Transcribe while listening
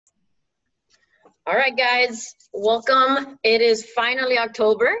All right, guys, welcome. It is finally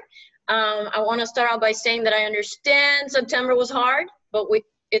October. I want to start out by saying that I understand September was hard, but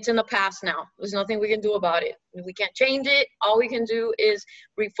it's in the past now. There's nothing we can do about it. We can't change it. All we can do is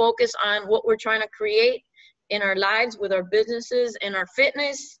refocus on what we're trying to create in our lives, with our businesses and our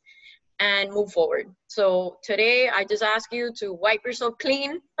fitness, and move forward. So today, I just ask you to wipe yourself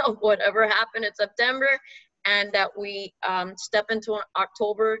clean of whatever happened in September, and that we step into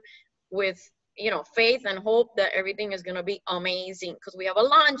October with faith and hope that everything is going to be amazing, because we have a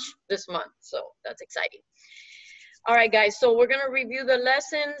launch this month. So that's exciting. All right, guys, so we're going to review the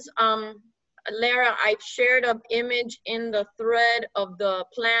lessons. Lara, I've shared an image in the thread of the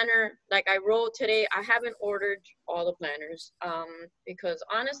planner. Like I wrote today, I haven't ordered all the planners because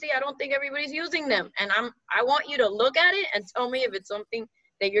honestly, I don't think everybody's using them. And I want you to look at it and tell me if it's something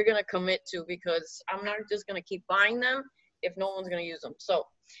that you're going to commit to, because I'm not just going to keep buying them if no one's going to use them. So,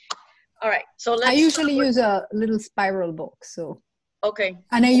 all right. So let's I usually use a little spiral box. So. Okay.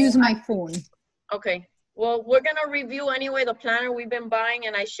 And I use my phone. Okay. Well, we're going to review anyway the planner we've been buying,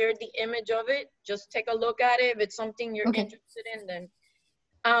 and I shared the image of it. Just take a look at it. If it's something you're interested in,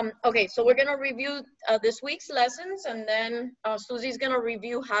 then. Okay, so we're going to review this week's lessons, and then Susie's going to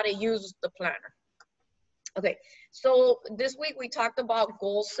review how to use the planner. Okay, so this week we talked about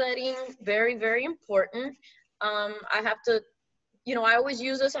goal setting. Very, very important. I have to, I always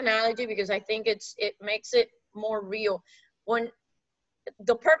use this analogy because I think it makes it more real. When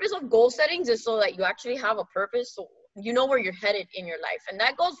the purpose of goal settings is so that you actually have a purpose, so you know where you're headed in your life, and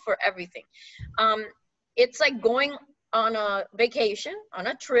that goes for everything. It's like going on a vacation, on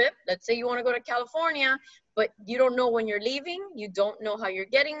a trip. Let's say you want to go to California, but you don't know when you're leaving. You don't know how you're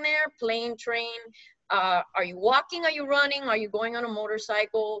getting there. Plane, train. Are you walking? Are you running? Are you going on a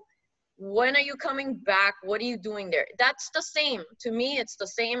motorcycle? When are you coming back? What are you doing there? That's the same. To me, it's the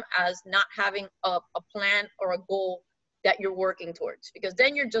same as not having a plan or a goal that you're working towards, because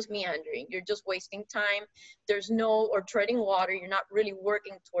then you're just meandering. You're just wasting time. There's or treading water. You're not really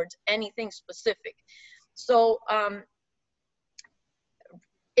working towards anything specific. So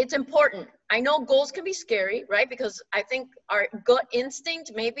it's important. I know goals can be scary, right? Because I think our gut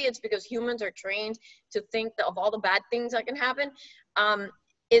instinct, maybe it's because humans are trained to think of all the bad things that can happen,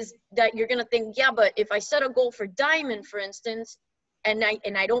 is that you're gonna think, yeah, but if I set a goal for diamond, for instance, and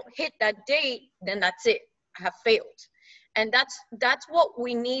I don't hit that date, then that's it. I have failed. And that's what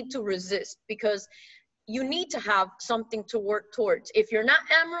we need to resist, because you need to have something to work towards. If you're not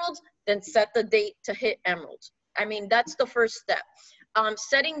emerald, then set the date to hit emerald. I mean, that's the first step.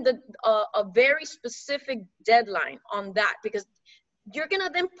 Setting a very specific deadline on that, because you're gonna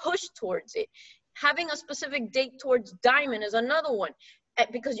then push towards it. Having a specific date towards diamond is another one,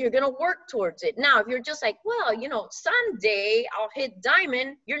 because you're gonna work towards it. Now, if you're just like, well, someday I'll hit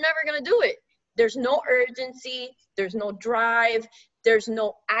diamond, you're never gonna do it. There's no urgency, there's no drive, there's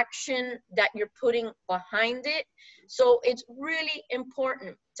no action that you're putting behind it. So it's really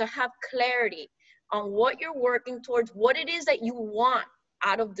important to have clarity on what you're working towards, what it is that you want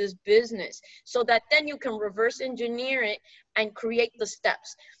out of this business, so that then you can reverse engineer it and create the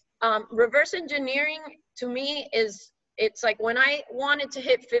steps. Reverse engineering to me it's like when I wanted to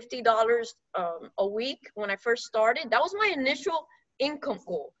hit $50 a week when I first started, that was my initial income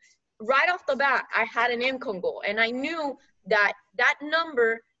goal. Right off the bat, I had an income goal, and I knew that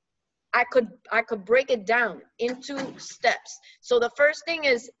number, I could break it down into steps. So the first thing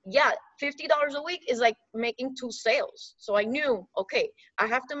is, yeah, $50 a week is like making 2 sales. So I knew, okay, I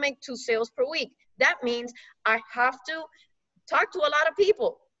have to make 2 sales per week. That means I have to talk to a lot of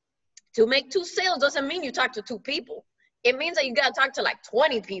people. To make 2 sales doesn't mean you talk to 2 people. It means that you got to talk to like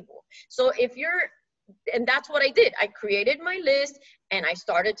 20 people. So and that's what I did. I created my list and I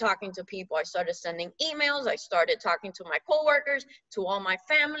started talking to people. I started sending emails. I started talking to my coworkers, to all my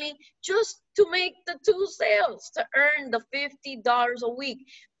family, just to make the 2 sales, to earn the $50 a week.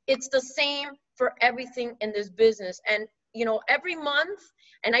 It's the same for everything in this business. And, every month,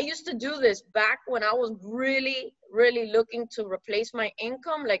 and I used to do this back when I was really, really looking to replace my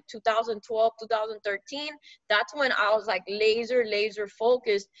income, like 2012, 2013. That's when I was like laser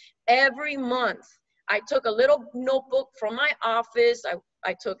focused. Every month, I took a little notebook from my office.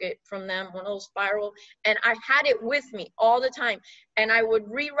 I took it from them, one of those spiral, and I had it with me all the time. And I would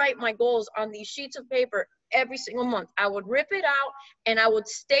rewrite my goals on these sheets of paper every single month. I would rip it out and I would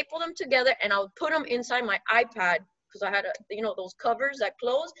staple them together, and I would put them inside my iPad, because I had those covers that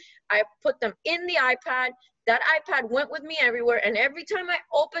close. I put them in the iPad. That iPad went with me everywhere. And every time I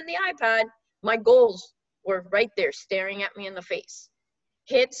opened the iPad, my goals were right there staring at me in the face.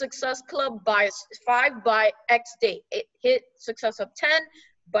 Hit Success Club by 5 by X date. Hit Success of 10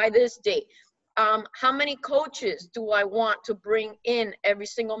 by this date. How many coaches do I want to bring in every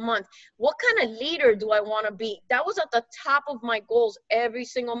single month? What kind of leader do I want to be? That was at the top of my goals every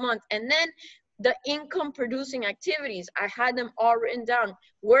single month. And then the income producing activities, I had them all written down.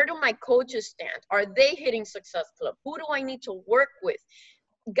 Where do my coaches stand? Are they hitting Success Club? Who do I need to work with?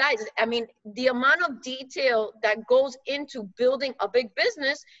 Guys, I mean, the amount of detail that goes into building a big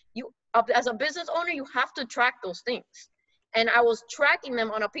business, you, as a business owner, you have to track those things. And I was tracking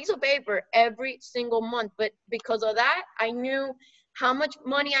them on a piece of paper every single month. But because of that, I knew how much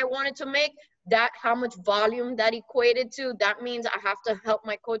money I wanted to make, that how much volume that equated to. That means I have to help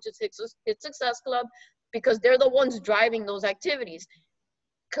my coaches hit Success Club, because they're the ones driving those activities.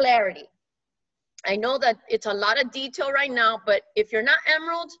 Clarity. I know that it's a lot of detail right now, but if you're not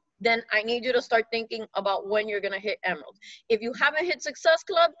Emerald, then I need you to start thinking about when you're going to hit Emerald. If you haven't hit Success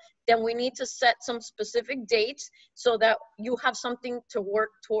Club, then we need to set some specific dates so that you have something to work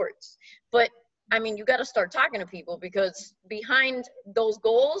towards. But I mean, you got to start talking to people, because behind those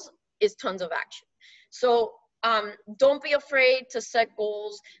goals is tons of action. So don't be afraid to set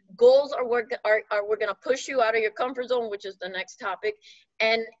goals. Goals are we're going to push you out of your comfort zone, which is the next topic,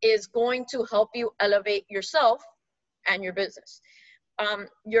 and is going to help you elevate yourself and your business.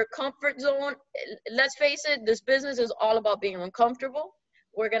 Your comfort zone, let's face it, this business is all about being uncomfortable.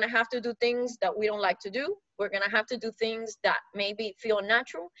 We're going to have to do things that we don't like to do. We're going to have to do things that maybe feel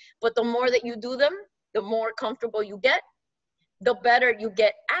natural, but the more that you do them, the more comfortable you get, the better you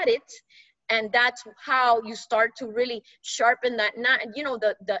get at it. And that's how you start to really sharpen that,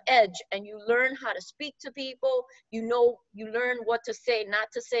 the edge, and you learn how to speak to people. You learn what to say, not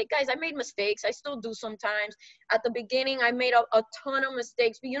to say. Guys, I made mistakes. I still do sometimes. At the beginning, I made a ton of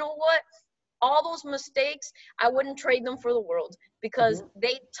mistakes, but you know what? All those mistakes, I wouldn't trade them for the world, because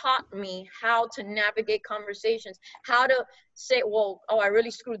they taught me how to navigate conversations, how to say, well, oh, I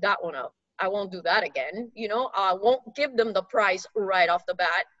really screwed that one up. I won't do that again. I won't give them the price right off the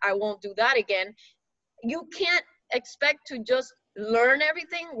bat. I won't do that again. You can't expect to just learn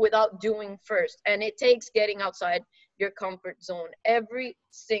everything without doing first. And it takes getting outside your comfort zone every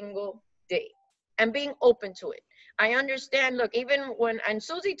single day and being open to it. I understand, look, even and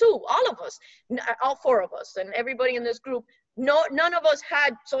Susie too, all of us, all four of us and everybody in this group, none of us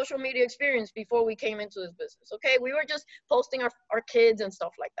had social media experience before we came into this business, okay? We were just posting our kids and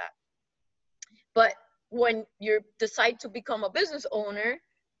stuff like that. But when you decide to become a business owner,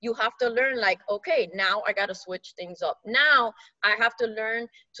 you have to learn, like, okay, now I got to switch things up. Now I have to learn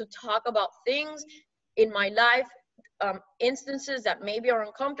to talk about things in my life, instances that maybe are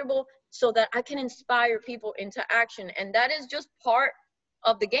uncomfortable, so that I can inspire people into action. And that is just part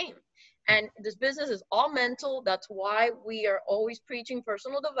of the game. And this business is all mental. That's why we are always preaching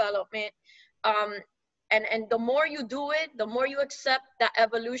personal development. And the more you do it, the more you accept that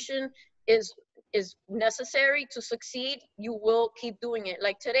evolution is necessary to succeed, you will keep doing it.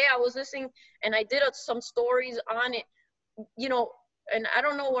 Like today I was listening and I did some stories on it, and I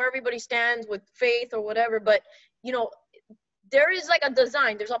don't know where everybody stands with faith or whatever, but there is like a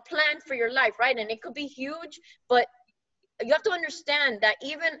design, there's a plan for your life, right? And it could be huge, but you have to understand that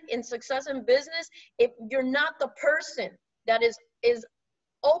even in success in business, if you're not the person that is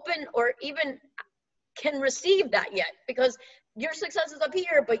open or even can receive that yet, because your success is up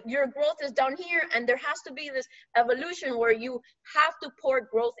here, but your growth is down here. And there has to be this evolution where you have to pour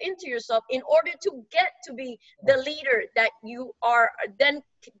growth into yourself in order to get to be the leader that you are. Then,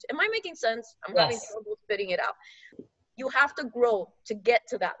 am I making sense? I'm having trouble spitting it out. You have to grow to get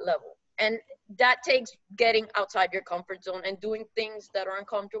to that level. And that takes getting outside your comfort zone and doing things that are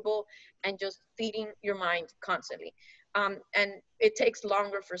uncomfortable and just feeding your mind constantly. And it takes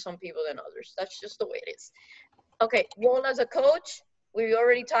longer for some people than others. That's just the way it is. Okay, role as a coach, we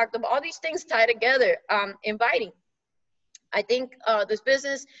already talked about all these things tie together. Inviting. I think this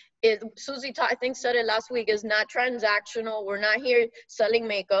business is, Susie I think said it last week, is not transactional. We're not here selling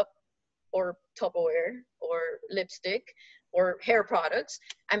makeup or Tupperware or lipstick or hair products.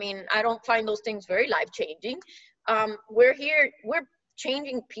 I mean, I don't find those things very life-changing. We're here, we're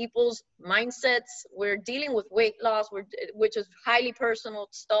changing people's mindsets. We're dealing with weight loss, which is highly personal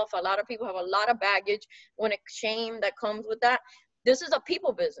stuff. A lot of people have a lot of baggage when it's shame that comes with that. This is a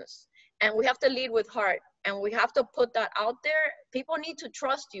people business, and we have to lead with heart, and we have to put that out there. People need to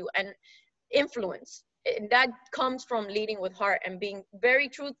trust you and influence. And that comes from leading with heart and being very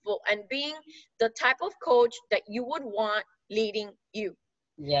truthful and being the type of coach that you would want leading you.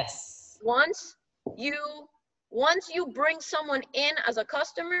 Yes. Once you bring someone in as a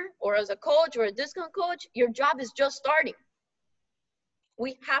customer or as a coach or a discount coach, your job is just starting.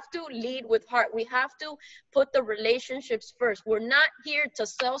 We have to lead with heart. We have to put the relationships first. We're not here to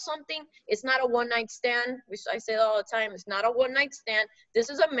sell something. It's not a one-night stand. I say that all the time. It's not a one-night stand. This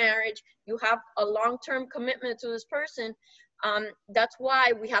is a marriage. You have a long-term commitment to this person. That's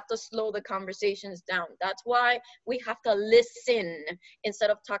why we have to slow the conversations down. That's why we have to listen instead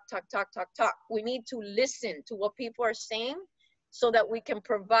of talk. We need to listen to what people are saying so that we can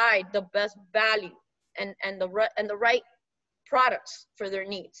provide the best value and the right products for their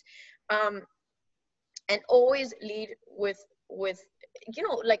needs, and always lead with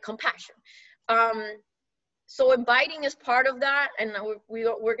like compassion. So inviting is part of that, and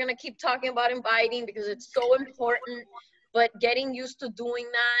we're going to keep talking about inviting because it's so important, but getting used to doing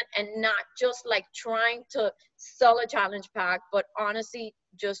that and not just like trying to sell a challenge pack, but honestly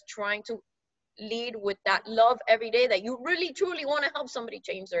just trying to lead with that love every day, that you really truly want to help somebody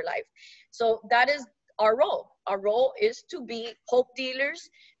change their life. So that is our role. Our role is to be hope dealers,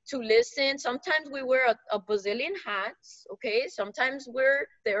 to listen. Sometimes we wear a bazillion hats, okay? Sometimes we're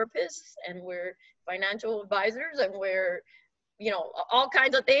therapists and we're financial advisors and we're, all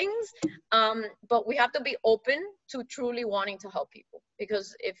kinds of things. But we have to be open to truly wanting to help people,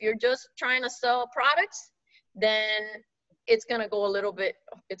 because if you're just trying to sell products, then it's going to go a little bit,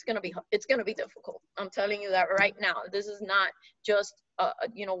 it's going to be difficult. I'm telling you that right now. This is not just,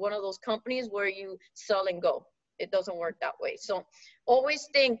 one of those companies where you sell and go. It doesn't work that way. So always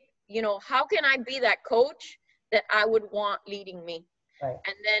think, how can I be that coach that I would want leading me? Right.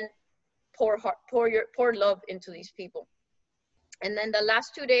 And then pour love into these people. And then the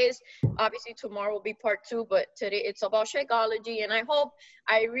last 2 days, obviously tomorrow will be part 2, but today it's about Shakeology. And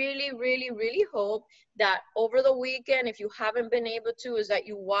I really, really, really hope that over the weekend, if you haven't been able to, is that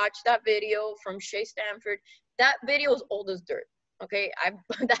you watch that video from Shay Stanford. That video is old as dirt, okay?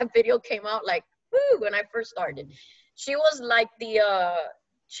 That video came out like, when I first started. She was like the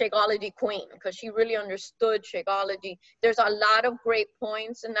Shakeology queen, because she really understood Shakeology. There's a lot of great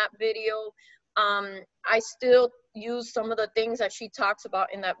points in that video. I still use some of the things that she talks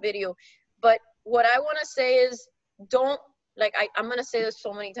about in that video. But what I want to say is, I'm going to say this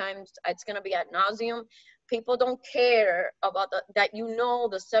so many times, it's going to be ad nauseum. People don't care about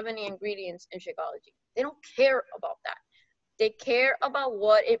the 70 ingredients in Shakeology. They don't care about that. They care about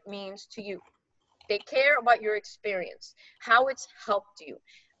what it means to you. They care about your experience, how it's helped you.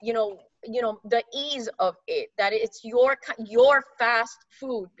 The ease of it, that it's your fast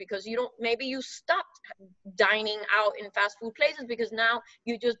food, because maybe you stopped dining out in fast food places because now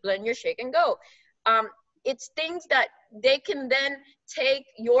you just blend your shake and go. It's things that they can then take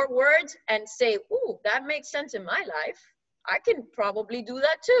your words and say, ooh, that makes sense in my life. I can probably do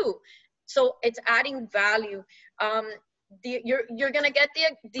that too. So it's adding value. You're gonna get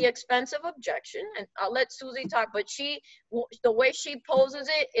the expensive objection, and I'll let Susie talk, but the way she poses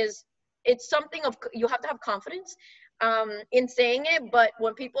it is, it's something of, you have to have confidence in saying it. But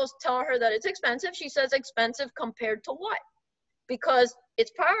when people tell her that it's expensive, she says expensive compared to what? Because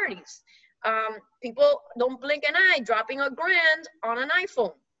it's priorities. People don't blink an eye dropping $1,000 on an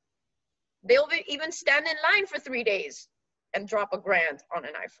iPhone. They'll even stand in line for 3 days and drop $1,000 on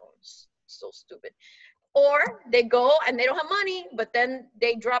an iPhone. So stupid. Or they go and they don't have money, but then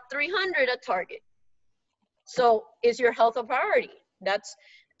they drop 300 at Target. So is your health a priority?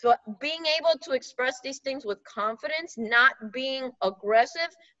 So being able to express these things with confidence, not being aggressive,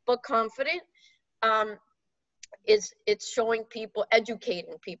 but confident, it's showing people,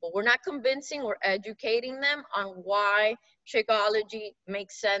 educating people. We're not convincing, we're educating them on why Shakeology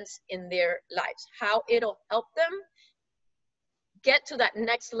makes sense in their lives, how it'll help them get to that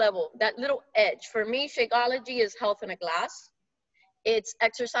next level, that little edge. For me, Shakeology is health in a glass. It's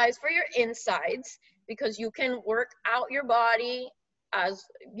exercise for your insides, because you can work out your body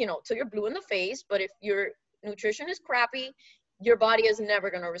till you're blue in the face, but if your nutrition is crappy, your body is never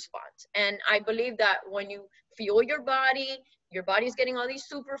going to respond. And I believe that when you fuel your body's getting all these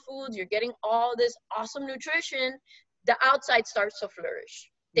superfoods, you're getting all this awesome nutrition, the outside starts to flourish.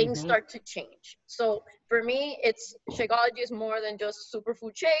 Things start to change. So for me, Shakeology is more than just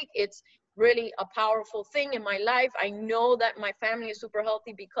superfood shake. It's really a powerful thing in my life. I know that my family is super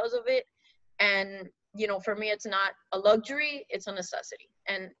healthy because of it. And, for me, it's not a luxury, it's a necessity.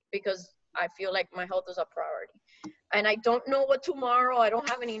 And because I feel like my health is a priority. And I don't know what tomorrow, I don't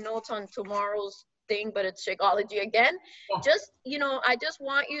have any notes on tomorrow's thing, but it's Shakeology again. Yeah. I just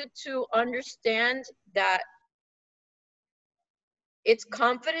want you to understand that it's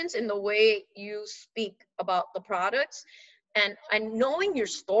confidence in the way you speak about the products, and knowing your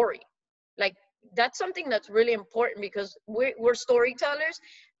story. Like, that's something that's really important, because we're storytellers.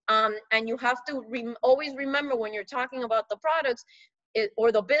 And you have to always remember, when you're talking about the products,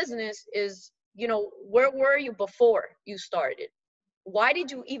 or the business is, you know, where were you before you started? Why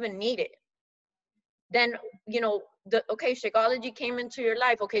did you even need it? Then, you know, okay, Shakeology came into your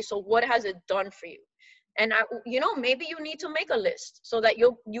life. Okay, so what has it done for you? And you know, maybe you need to make a list so that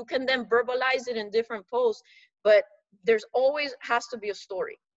you can then verbalize it in different posts. But there's always has to be a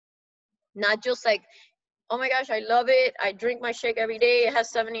story, not just like, oh my gosh, I love it, I drink my shake every day, it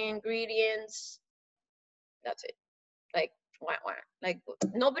has 70 ingredients, that's it. Like, wah, wah. Like,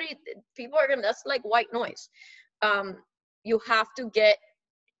 nobody, people are gonna, that's like white noise. You have to get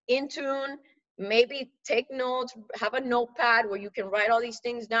in tune, maybe take notes, have a notepad where you can write all these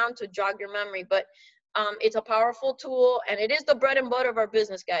things down to jog your memory. But it's a powerful tool, and it is the bread and butter of our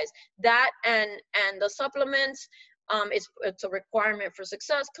business, guys. That and the supplements, it's a requirement for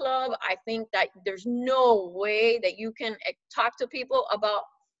Success Club. I think that there's no way that you can talk to people about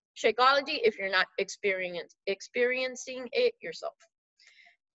Shakeology if you're not experiencing it yourself.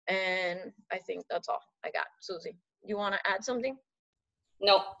 And I think that's all I got. Susie, you want to add something?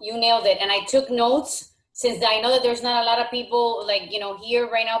 No, you nailed it. And I took notes, since I know that there's not a lot of people like, you know, here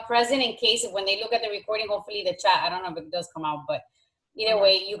right now present, in case when they look at the recording, hopefully the chat, I don't know if it does come out, but either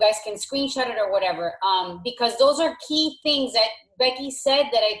way, you guys can screenshot it or whatever. Because those are key things that Becky said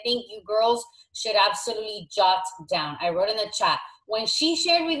that I think you girls should absolutely jot down. I wrote in the chat. When she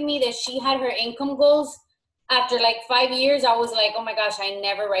shared with me that she had her income goals, after like 5 years, I was like, oh my gosh, I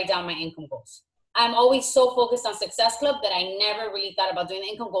never write down my income goals. I'm always so focused on Success Club that I never really thought about doing the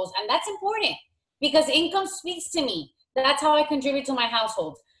income goals. And that's important because income speaks to me. That's how I contribute to my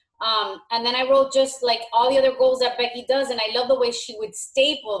household. And then I wrote just like all the other goals that Becky does. And I love the way she would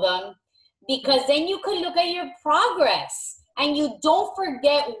staple them, because then you could look at your progress and you don't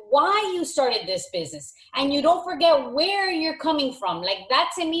forget why you started this business and you don't forget where you're coming from. Like,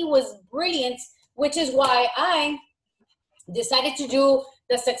 that to me was brilliant, which is why I decided to do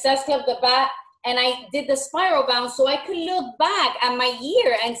the Success Club, the BAT, and I did the spiral bound so I could look back at my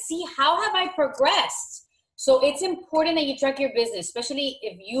year and see how have I progressed. So it's important that you track your business, especially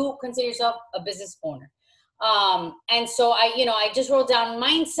if you consider yourself a business owner. And so I just wrote down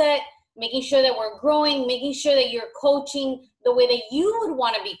mindset, making sure that we're growing, making sure that you're coaching the way that you would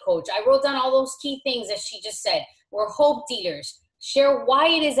want to be coached. I wrote down all those key things that she just said. We're hope dealers. Share why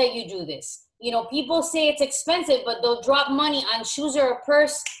it is that you do this. You know, people say it's expensive, but they'll drop money on shoes or a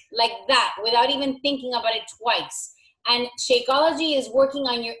purse like that without even thinking about it twice. And Shakeology is working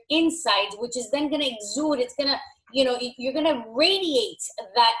on your insides, which is then going to exude. It's going to, you're going to radiate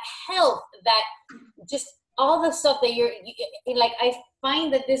that health, that just all the stuff that like, I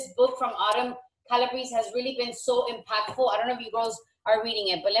find that this book from Autumn Calabrese has really been so impactful. I don't know if you girls are reading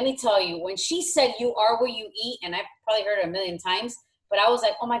it, but let me tell you, when she said you are what you eat, and I've probably heard it a million times, but I was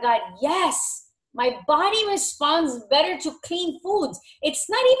like, oh my God, yes, my body responds better to clean foods. It's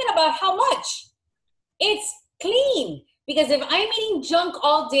not even about how much. It's clean. Because if I'm eating junk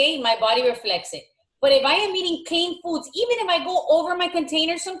all day, my body reflects it. But if I am eating clean foods, even if I go over my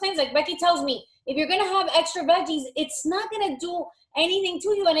container sometimes, like Becky tells me, if you're going to have extra veggies, it's not going to do anything to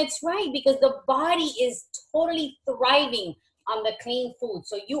you. And it's right, because the body is totally thriving on the clean food.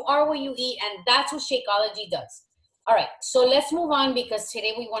 So you are what you eat, and that's what Shakeology does. All right, so let's move on, because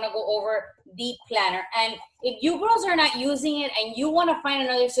today we want to go over the planner. And if you girls are not using it and you want to find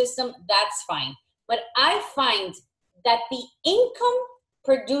another system, that's fine. But I find that the income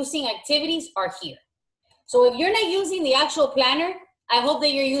producing activities are here. So if you're not using the actual planner, I hope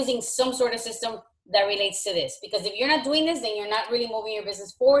that you're using some sort of system that relates to this. Because if you're not doing this, then you're not really moving your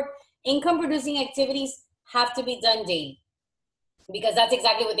business forward. Income producing activities have to be done daily, because that's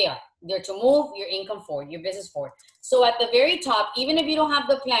exactly what they are. They're to move your income forward, your business forward. So at the very top, even if you don't have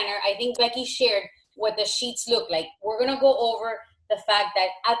the planner, I think Becky shared what the sheets look like. We're going to go over the fact that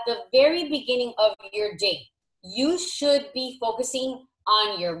at the very beginning of your day, you should be focusing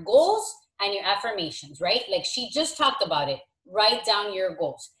on your goals and your affirmations, right? Like she just talked about it. Write down your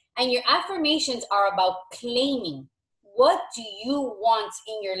goals. And your affirmations are about claiming. What do you want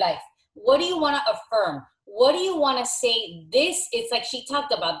in your life? What do you want to affirm? What do you want to say? This, it's like she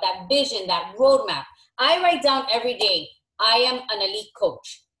talked about, that vision, that roadmap. I write down every day, I am an elite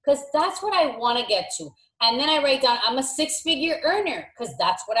coach, because that's what I want to get to. And then I write down, I'm a 6-figure earner, because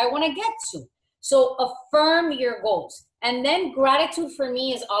that's what I want to get to. So affirm your goals. And then gratitude for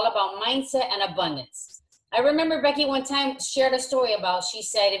me is all about mindset and abundance. I remember Becky one time shared a story about, she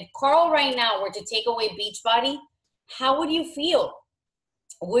said, if Carl right now were to take away Beachbody, how would you feel?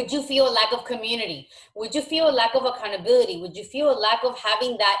 Would you feel a lack of community? Would you feel a lack of accountability? Would you feel a lack of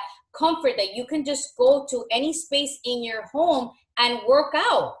having that comfort that you can just go to any space in your home and work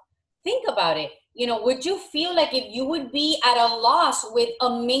out? Think about it. Would you feel like if you would be at a loss with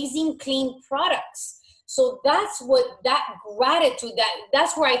amazing clean products? So that's what that gratitude,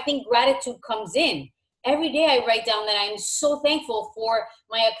 that's where I think gratitude comes in. Every day I write down that I'm so thankful for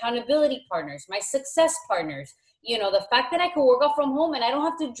my accountability partners, my success partners, the fact that I can work out from home and I don't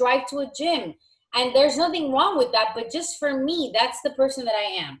have to drive to a gym. And there's nothing wrong with that, but just for me, that's the person that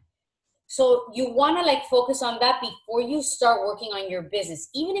I am. So you want to like focus on that before you start working on your business.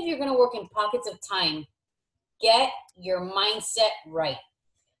 Even if you're going to work in pockets of time, get your mindset right.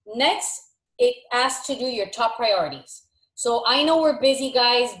 Next, it asks to do your top priorities. So I know we're busy,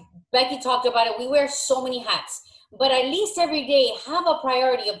 guys. Becky talked about it. We wear so many hats, but at least every day have a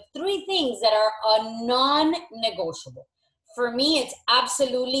priority of 3 things that are a non-negotiable. For me, it's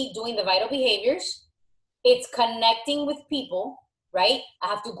absolutely doing the vital behaviors. It's connecting with people, right? I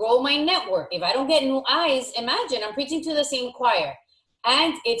have to grow my network. If I don't get new eyes, imagine I'm preaching to the same choir.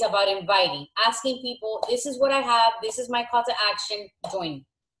 And it's about inviting, asking people, this is what I have. This is my call to action. Join me.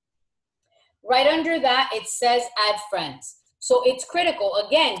 Right under that, it says add friends. So it's critical.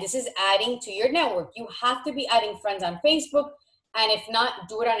 Again, this is adding to your network. You have to be adding friends on Facebook. And if not,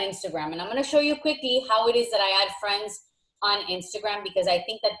 do it on Instagram. And I'm going to show you quickly how it is that I add friends on Instagram, because I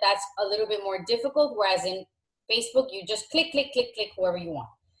think that that's a little bit more difficult. Whereas in Facebook, you just click, click, click, click, whoever you want.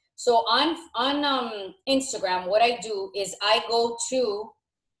 So on Instagram, what I do is I go to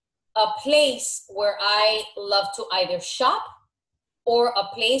a place where I love to either shop or a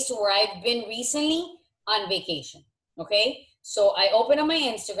place where I've been recently on vacation, okay? So I open up my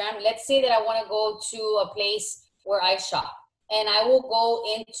Instagram. Let's say that I want to go to a place where I shop, and I will go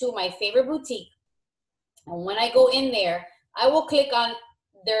into my favorite boutique. And when I go in there, I will click on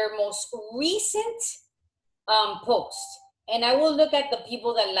their most recent post, and I will look at the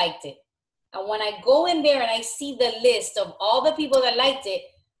people that liked it. And when I go in there and I see the list of all the people that liked it,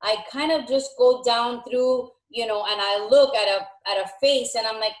 I kind of just go down through, and I look at a face, and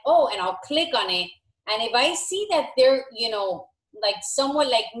I'm like, oh, and I'll click on it. And if I see that they're, like somewhat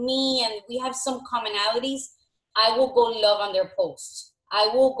like me and we have some commonalities, I will go love on their posts. I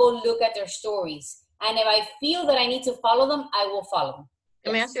will go look at their stories. And if I feel that I need to follow them, I will follow them.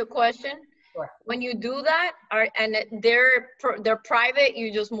 Let me ask you a question. Sure. When you do that, and they're private,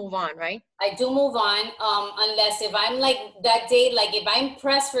 you just move on, right? I do move on, unless if I'm like that day, like if I'm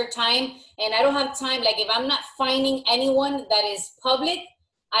pressed for time and I don't have time, like if I'm not finding anyone that is public,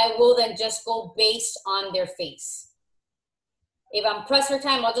 I will then just go based on their face. If I'm pressed for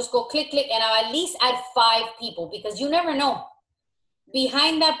time, I'll just go click, click, and I'll at least add 5 people, because you never know.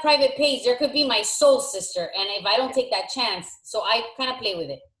 Behind that private page, there could be my soul sister, and if I don't take that chance, so I kind of play with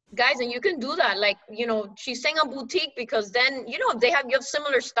it. Guys, and you can do that. Like, she's saying a boutique because then, you have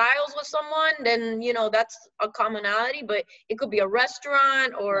similar styles with someone, then, that's a commonality, but it could be a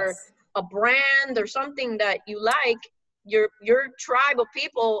restaurant or Yes. a brand or something that you like. Your tribe of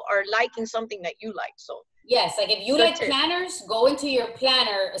people are liking something that you like. So yes, like if you good like tip. planners, go into your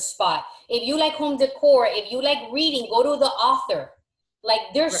planner spot. If you like home decor, if you like reading, go to the author. Like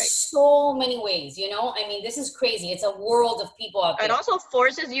there's Right. so many ways, I mean, this is crazy. It's a world of people out there. It also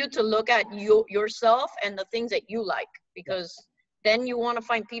forces you to look at yourself and the things that you like, because then you want to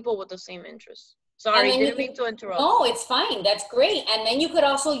find people with the same interests. Sorry, didn't mean to interrupt. No, it's fine. That's great. And then you could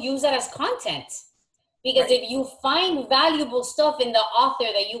also use that as content. Because Right. if you find valuable stuff in the author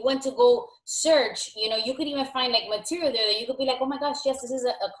that you went to go search, you could even find like material there that you could be like, oh my gosh, yes, this is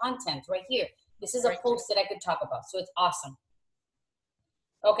a content right here. This is a Right. post that I could talk about. So it's awesome.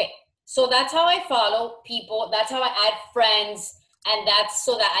 Okay, so that's how I follow people. That's how I add friends. And that's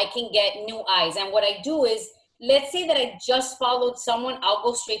so that I can get new eyes. And what I do is, let's say that I just followed someone, I'll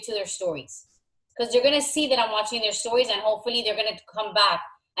go straight to their stories. Because they're going to see that I'm watching their stories, and hopefully they're going to come back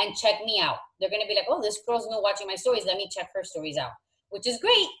and check me out. They're going to be like, oh, this girl's new watching my stories. Let me check her stories out, which is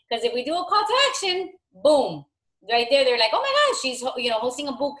great. Because if we do a call to action, boom, right there, they're like, oh my gosh, she's hosting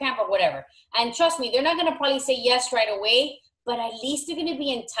a boot camp or whatever. And trust me, they're not going to probably say yes right away, but at least they're going to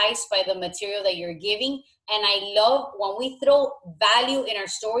be enticed by the material that you're giving. And I love when we throw value in our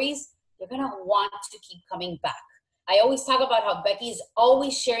stories, they're going to want to keep coming back. I always talk about how Becky is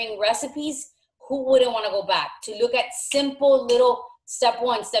always sharing recipes. Who wouldn't want to go back to look at simple little step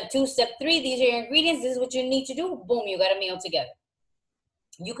 1, step 2, step 3. These are your ingredients. This is what you need to do. Boom, you got a meal together.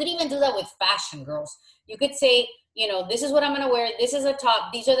 You could even do that with fashion, girls. You could say, this is what I'm going to wear. This is a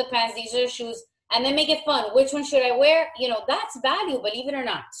top. These are the pants. These are the shoes. And then make it fun. Which one should I wear? That's value, believe it or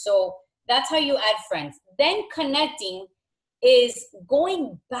not. So that's how you add friends. Then connecting is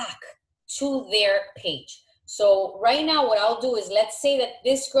going back to their page. So right now what I'll do is, let's say that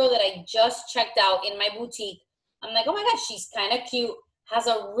this girl that I just checked out in my boutique, I'm like, oh my gosh, she's kind of cute. has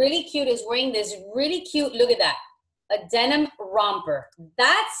a really cute, is wearing this really cute, look at that, a denim romper.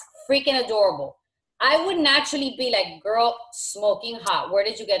 That's freaking adorable. I would naturally be like, girl, smoking hot. Where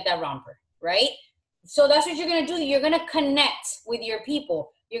did you get that romper, right? So that's what you're going to do. You're going to connect with your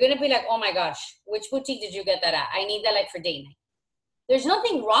people. You're going to be like, oh my gosh, which boutique did you get that at? I need that like for date night. There's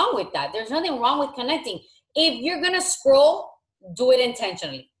nothing wrong with that. There's nothing wrong with connecting. If you're going to scroll, do it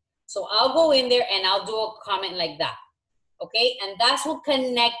intentionally. So I'll go in there and I'll do a comment like that. Okay? And that's what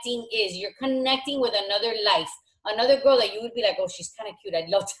connecting is. You're connecting with another life, another girl that you would be like, oh, she's kind of cute. I'd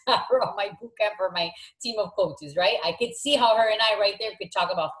love to have her on my boot camp or my team of coaches, right? I could see how her and I right there could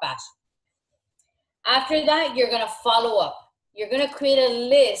talk about fashion. After that, you're going to follow up. You're going to create a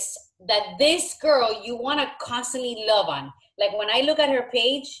list that this girl you want to constantly love on. Like when I look at her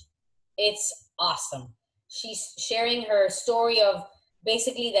page, it's awesome. She's sharing her story of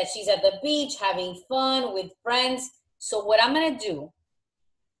basically that she's at the beach having fun with friends. So what I'm going to do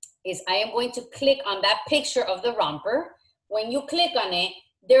is I am going to click on that picture of the romper. When you click on it,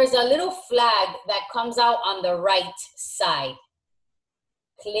 there's a little flag that comes out on the right side.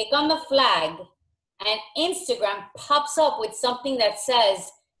 Click on the flag and Instagram pops up with something that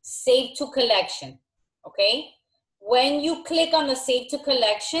says Save to Collection, okay? When you click on the Save to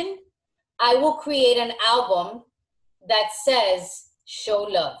Collection, I will create an album that says Show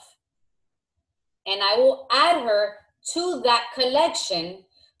Love. And I will add her to that collection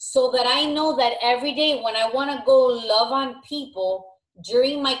so that I know that every day when I want to go love on people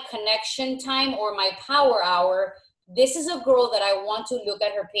during my connection time or my power hour, this is a girl that I want to look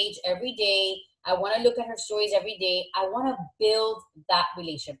at her page every day. I want to look at her stories every day. I want to build that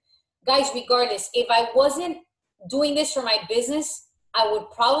relationship. Guys, regardless, if I wasn't doing this for my business, I would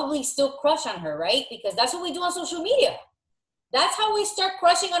probably still crush on her, right? Because that's what we do on social media. That's how we start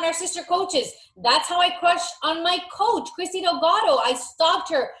crushing on our sister coaches. That's how I crushed on my coach, Christy Delgado. I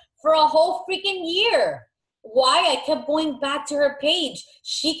stalked her for a whole freaking year. Why? I kept going back to her page.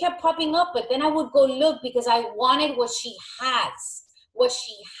 She kept popping up, but then I would go look because I wanted what she has, what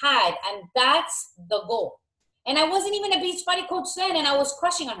she had, and that's the goal. And I wasn't even a Beachbody coach then, and I was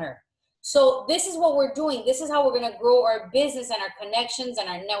crushing on her. So this is what we're doing. This is how we're going to grow our business and our connections and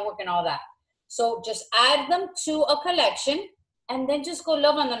our network and all that. So just add them to a collection and then just go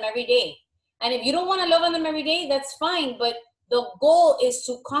love on them every day. And if you don't want to love on them every day, that's fine. But the goal is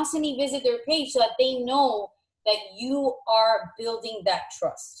to constantly visit their page so that they know that you are building that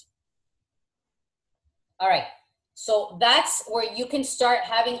trust. All right. So that's where you can start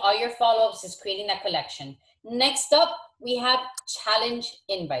having all your follow-ups, is creating that collection. Next up, we have challenge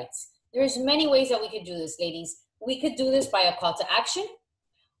invites. There's many ways that we could do this, ladies. We could do this by a call to action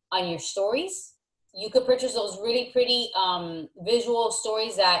on your stories. You could purchase those really pretty visual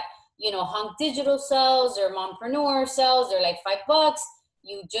stories that, you know, Hunk Digital sells or Mompreneur sells. They're like $5.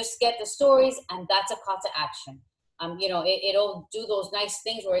 You just get the stories, and that's a call to action. You know, it'll do those nice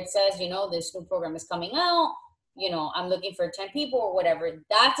things where it says, you know, this new program is coming out. You know, I'm looking for 10 people or whatever.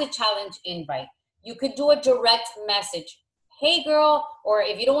 That's a challenge invite. You could do a direct message. Hey, girl. Or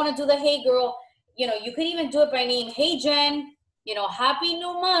if you don't want to do the hey, girl, you know, you could even do it by name. Hey, Jen, you know, happy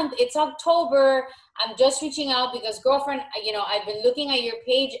new month. It's October. I'm just reaching out because, girlfriend, you know, I've been looking at your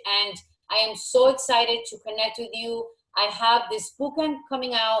page and I am so excited to connect with you. I have this bootcamp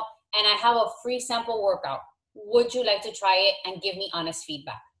coming out and I have a free sample workout. Would you like to try it and give me honest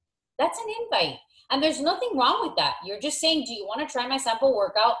feedback? That's an invite. And there's nothing wrong with that. You're just saying, do you want to try my sample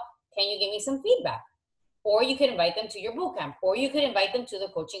workout? Can you give me some feedback? Or you could invite them to your bootcamp, or you could invite them to the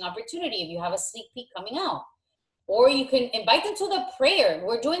coaching opportunity if you have a sneak peek coming out. Or you can invite them to the prayer.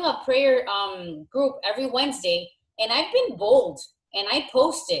 We're doing a prayer group every Wednesday, and I've been bold, and I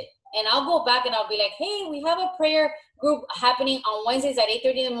post it. And I'll go back and I'll be like, hey, we have a prayer group happening on Wednesdays at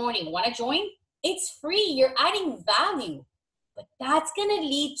 8:30 in the morning. Want to join? It's free. You're adding value. But that's going to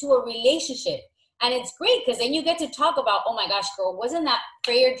lead to a relationship. And it's great because then you get to talk about, oh my gosh, girl, wasn't that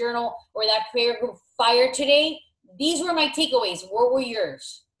prayer journal or that prayer group fire today? These were my takeaways. What were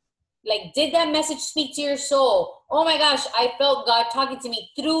yours? Like, did that message speak to your soul? Oh my gosh, I felt God talking to me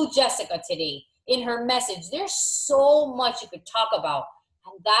through Jessica today in her message. There's so much you could talk about.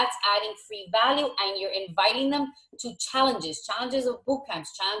 And that's adding free value, and you're inviting them to challenges of boot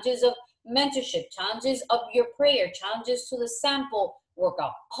camps, challenges of mentorship, challenges of your prayer, challenges to the sample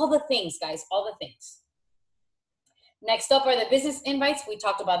workout, all the things, guys, all the things. Next up are the business invites. We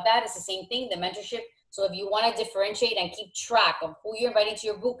talked about that. It's the same thing, the mentorship. So if you want to differentiate and keep track of who you're inviting to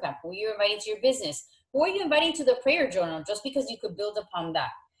your bootcamp, who you're inviting to your business, who are you inviting to the prayer journal, just because you could build upon that.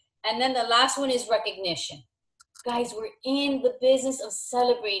 And then the last one is recognition. Guys, we're in the business of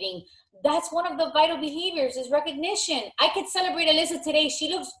celebrating. That's one of the vital behaviors is recognition. I could celebrate Alyssa today. She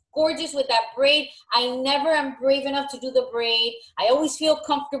looks gorgeous with that braid. I never am brave enough to do the braid. I always feel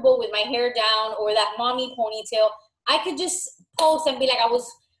comfortable with my hair down or that mommy ponytail. I could just post and be like, I was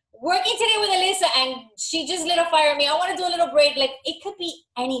working today with Alyssa and she just lit a fire at me. I want to do a little braid. Like, it could be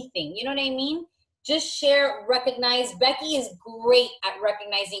anything. You know what I mean? Just share, recognize. Becky is great at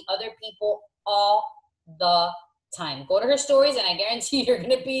recognizing other people all the time. Go to her stories and I guarantee you're going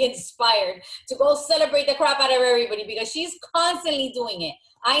to be inspired to go celebrate the crap out of everybody because she's constantly doing it.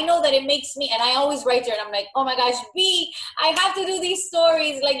 I know that it makes me, and I always write to her and I'm like, oh my gosh, B, I have to do these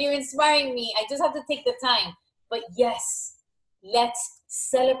stories. Like, you're inspiring me. I just have to take the time. But yes, let's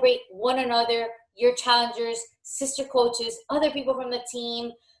celebrate one another, your challengers, sister coaches, other people from the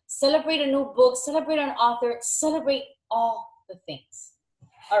team. Celebrate a new book, celebrate an author, celebrate all the things.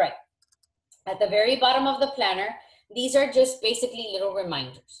 All right. At the very bottom of the planner, these are just basically little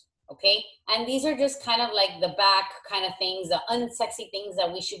reminders, okay? And these are just kind of like the back kind of things, the unsexy things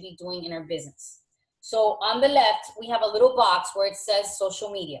that we should be doing in our business. So on the left, we have a little box where it says social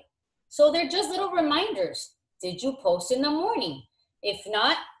media. So they're just little reminders. Did you post in the morning? If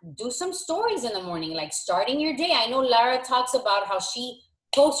not, do some stories in the morning, like starting your day. I know Lara talks about how she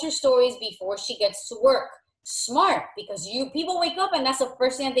posts her stories before she gets to work. Smart, because people wake up and that's the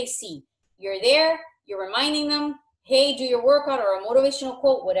first thing that they see. You're there, you're reminding them, hey, do your workout or a motivational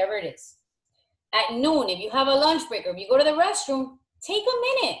quote, whatever it is. At noon, if you have a lunch break or if you go to the restroom, take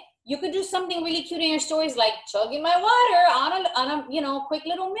a minute. You could do something really cute in your stories like chugging my water on a quick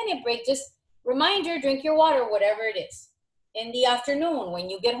little minute break. Just reminder, drink your water, whatever it is. In the afternoon, when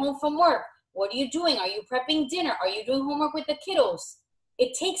you get home from work, what are you doing? Are you prepping dinner? Are you doing homework with the kiddos?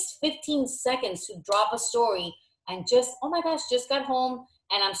 It takes 15 seconds to drop a story and just, oh my gosh, just got home.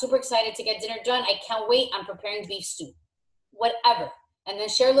 And I'm super excited to get dinner done. I can't wait. I'm preparing beef stew. Whatever. And then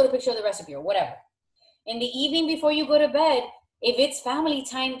share a little picture of the recipe or whatever. In the evening before you go to bed, if it's family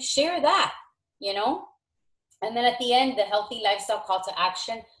time, share that, you know? And then at the end, the healthy lifestyle call to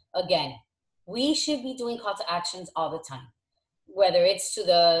action. Again, we should be doing call to actions all the time. Whether it's to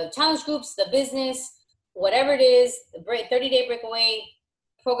the challenge groups, the business, whatever it is, the 30-day breakaway,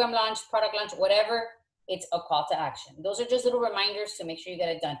 program launch, product launch, whatever, it's a call to action. Those are just little reminders to make sure you get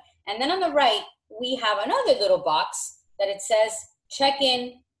it done. And then on the right, we have another little box that it says, check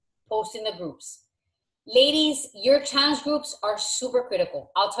in, post in the groups. Ladies, your challenge groups are super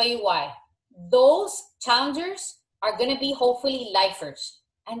critical. I'll tell you why. Those challengers are going to be hopefully lifers.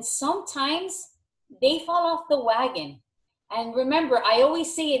 And sometimes they fall off the wagon. And remember, I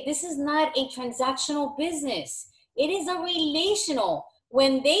always say it, this is not a transactional business. It is a relational.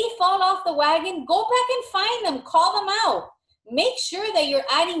 When they fall off the wagon, go back and find them, call them out. Make sure that you're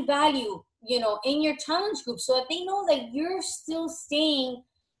adding value, in your challenge group so that they know that you're still staying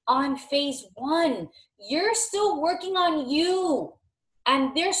on phase one. You're still working on you.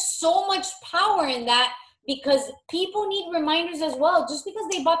 And there's so much power in that because people need reminders as well. Just because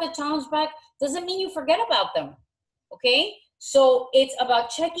they bought the challenge pack doesn't mean you forget about them. Okay? So it's about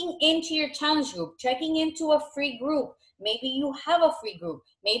checking into your challenge group, checking into a free group. Maybe you have a free group.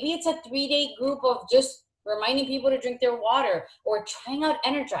 Maybe it's a 3-day group of just reminding people to drink their water or trying out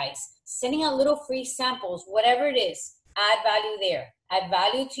Energize, sending out little free samples, whatever it is. Add value there. Add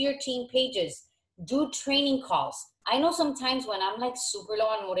value to your team pages. Do training calls. I know sometimes when I'm like super low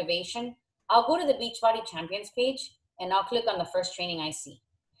on motivation, I'll go to the Beachbody Champions page and I'll click on the first training I see.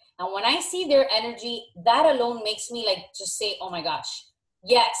 And when I see their energy, that alone makes me like just say, oh my gosh,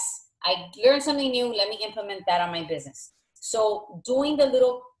 yes, I learned something new. Let me implement that on my business. So doing the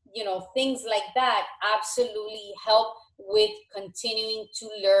little, things like that absolutely help with continuing to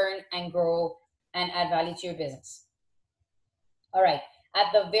learn and grow and add value to your business. All right.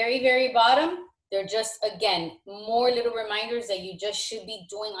 At the very, very bottom, they're just, again, more little reminders that you just should be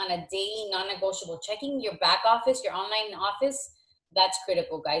doing on a daily, non-negotiable. Checking your back office, your online office, that's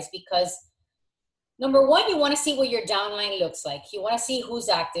critical, guys, because number one, you want to see what your downline looks like. You want to see who's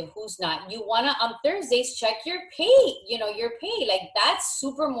active, who's not. You want to, on Thursdays, check your pay, your pay. Like, that's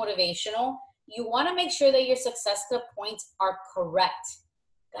super motivational. You want to make sure that your success club points are correct.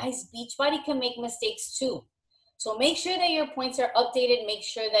 Guys, Beachbody can make mistakes too. So make sure that your points are updated. Make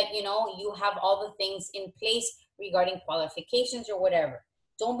sure that, you have all the things in place regarding qualifications or whatever.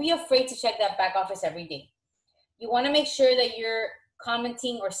 Don't be afraid to check that back office every day. You want to make sure that you're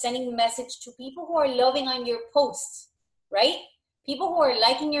commenting or sending message to people who are loving on your posts, right? People who are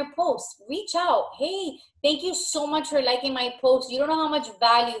liking your posts, reach out. Hey, thank you so much for liking my post. You don't know how much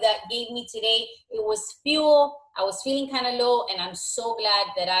value that gave me today. It was fuel I was feeling kind of low, and I'm so glad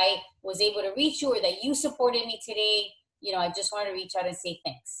that I was able to reach you, or that you supported me today. You know, I just wanted to reach out and say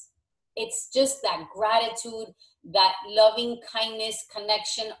thanks. It's just that gratitude, that loving kindness,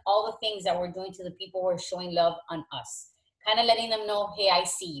 connection, all the things that we're doing to the people who are showing love on us. Kind of letting them know, hey, I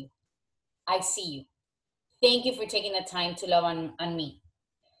see you. I see you. Thank you for taking the time to love on me.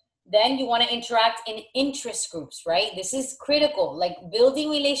 Then you want to interact in interest groups, right? This is critical, like building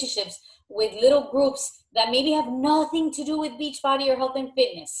relationships with little groups that maybe have nothing to do with Beachbody or health and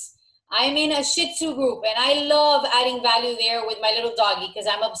fitness. I'm in a Shih Tzu group, and I love adding value there with my little doggy because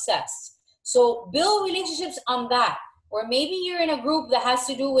I'm obsessed. So build relationships on that. Or maybe you're in a group that has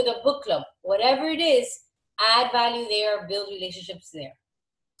to do with a book club. Whatever it is, add value there, build relationships there.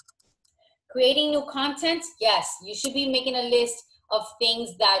 Creating new content, yes, you should be making a list of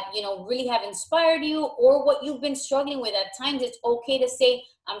things that, you know, really have inspired you, or what you've been struggling with. At times it's okay to say,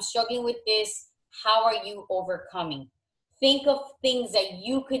 I'm struggling with this. How are you overcoming? Think of things that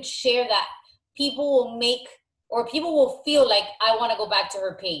you could share that people will make, or people will feel like, I want to go back to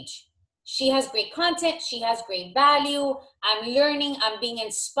her page. She has great content. She has great value. I'm learning. I'm being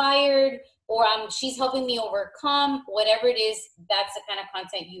inspired, or she's helping me overcome. Whatever it is, that's the kind of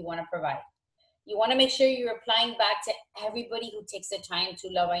content you want to provide. You want to make sure you're replying back to everybody who takes the time to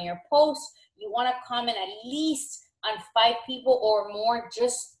love on your post. You want to comment at least on 5 people or more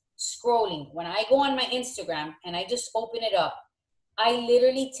just scrolling. When I go on my Instagram and I just open it up, I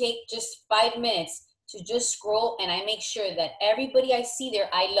literally take just 5 minutes to just scroll, and I make sure that everybody I see there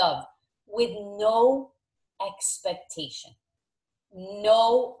I love, with no expectation.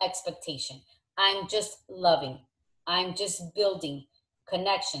 No expectation. I'm just loving. I'm just building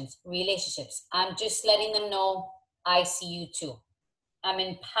connections, relationships. I'm just letting them know I see you too. I'm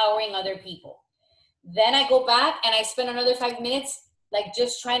empowering other people. Then I go back and I spend another 5 minutes, like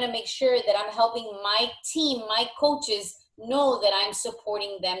just trying to make sure that I'm helping my team, my coaches, know that I'm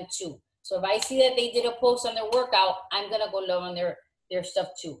supporting them too. So if I see that they did a post on their workout, I'm going to go love on their stuff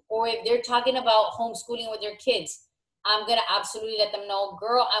too. Or if they're talking about homeschooling with their kids, I'm going to absolutely let them know,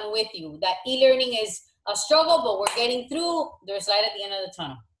 girl, I'm with you. That e-learning is a struggle, but we're getting through. There's light at the end of the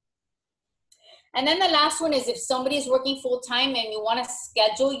tunnel. And then the last one is, if somebody is working full-time and you want to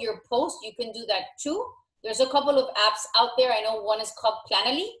schedule your post, you can do that too. There's a couple of apps out there. I know one is called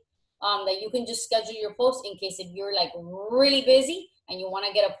Planoly, that you can just schedule your post in case if you're like really busy and you want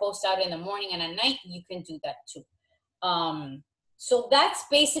to get a post out in the morning and at night, you can do that too. So that's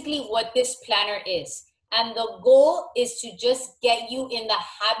basically what this planner is. And the goal is to just get you in the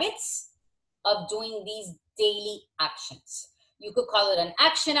habits of doing these daily actions. You could call it an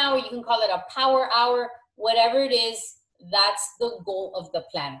action hour, you can call it a power hour, whatever it is, that's the goal of the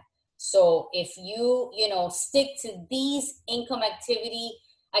planner. So if you stick to these income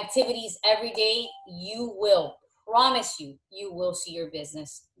activities every day, you will, promise you, you will see your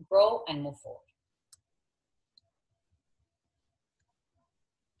business grow and move forward.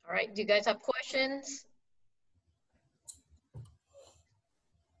 All right, do you guys have questions?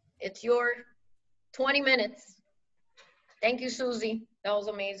 It's your 20 minutes. Thank you, Susie. That was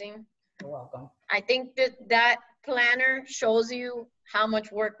amazing. You're welcome. I think that planner shows you how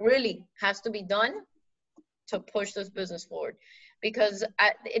much work really has to be done to push this business forward, because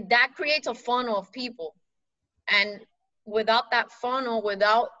that creates a funnel of people. And without that funnel,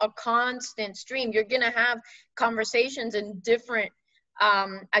 without a constant stream, you're going to have conversations in different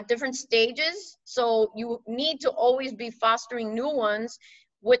at different stages. So you need to always be fostering new ones,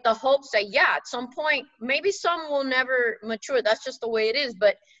 with the hopes that, yeah, at some point, maybe some will never mature. That's just the way it is.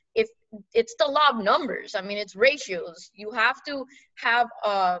 But if it's the law of numbers, I mean, it's ratios. You have to have,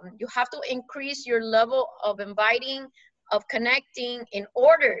 you have to increase your level of inviting, of connecting, in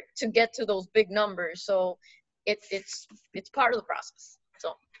order to get to those big numbers. So it's part of the process.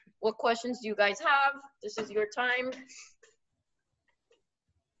 So what questions do you guys have? This is your time.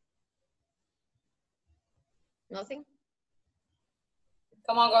 Nothing?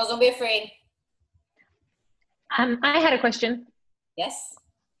 Come on, girls, don't be afraid. I had a question. Yes.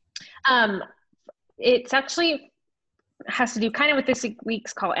 It's actually has to do kind of with this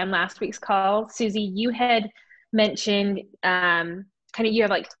week's call and last week's call. Susie, you had mentioned kind of you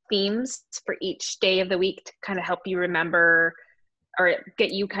have like themes for each day of the week to kind of help you remember or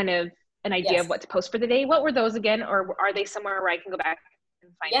get you kind of an idea of what to post for the day. What were those again, or are they somewhere where I can go back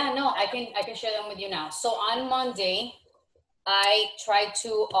and find them? No, I can share them with you now. So on Monday, I try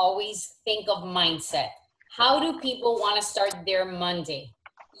to always think of mindset. How do people want to start their Monday?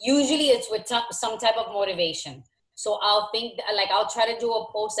 Usually it's with some type of motivation. So I'll try to do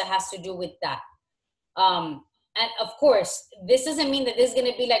a post that has to do with that. And of course, this doesn't mean that this is going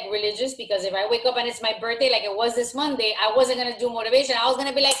to be like religious, because if I wake up and it's my birthday, like it was this Monday, I wasn't going to do motivation. I was going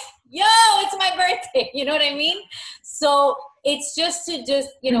to be like, yo, it's my birthday. You know what I mean? So it's just to give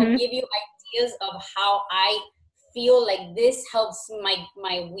you ideas of how I feel like this helps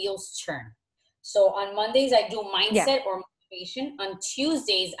my wheels turn. So on Mondays, I do mindset or motivation. On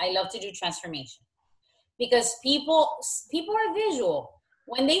Tuesdays, I love to do transformation, because people are visual.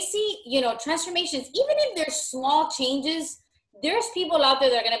 When they see, transformations, even if they're small changes, there's people out there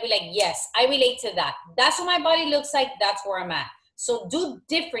that are going to be like, yes, I relate to that. That's what my body looks like. That's where I'm at. So do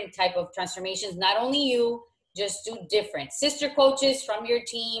different type of transformations. Not only you, just do different. Sister coaches from your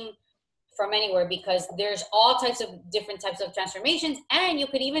team, from anywhere, because there's all types of different types of transformations. And you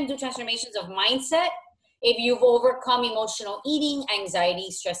could even do transformations of mindset. If you've overcome emotional eating, anxiety,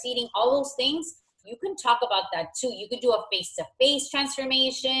 stress eating, all those things, you can talk about that too. You could do a face-to-face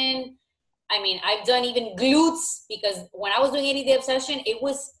transformation. I mean, I've done even glutes, because when I was doing 80-day obsession,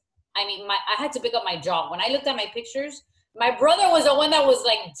 I had to pick up my jaw. When I looked at my pictures, my brother was the one that was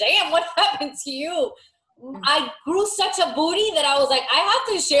like, damn, what happened to you? I grew such a booty that I was like, I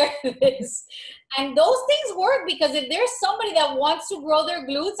have to share this. And those things work, because if there's somebody that wants to grow their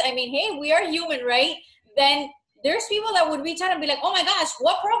glutes, I mean, hey, we are human, right? Then there's people that would reach out and be like, oh my gosh,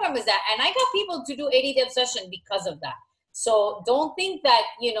 what program is that? And I got people to do 80-day obsession because of that. So don't think that,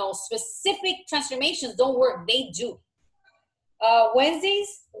 specific transformations don't work. They do. Wednesdays,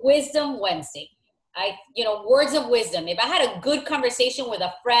 Wisdom Wednesday. Words of wisdom. If I had a good conversation with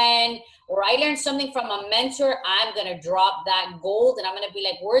a friend, or I learned something from a mentor, I'm going to drop that gold and I'm going to be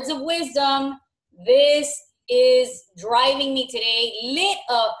like, words of wisdom. This is driving me today. Lit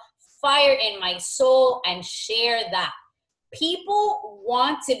a fire in my soul, and share that. People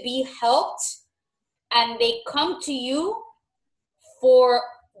want to be helped, and they come to you for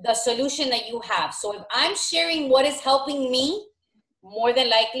the solution that you have. So if I'm sharing what is helping me, more than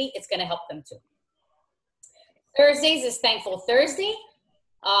likely it's going to help them too. Thursdays is Thankful Thursday.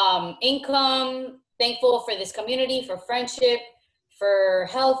 Income, thankful for this community, for friendship, for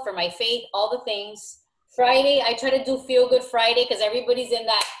health, for my faith, all the things. Friday, I try to do Feel Good Friday, because everybody's in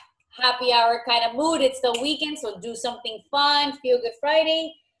that happy hour kind of mood. It's the weekend, so do something fun. Feel Good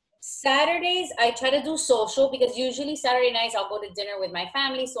Friday. Saturdays, I try to do social, because usually Saturday nights I'll go to dinner with my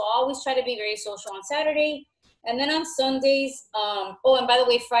family, so I always try to be very social on Saturday. And then on Sundays, and by the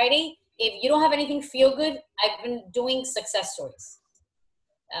way, Friday, if you don't have anything feel good, I've been doing success stories.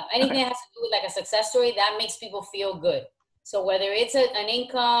 Anything that has to do with like a success story, that makes people feel good. So whether it's an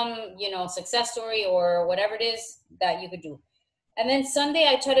income, success story, or whatever it is that you could do. And then Sunday,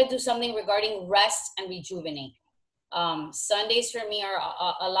 I try to do something regarding rest and rejuvenate. Sundays for me are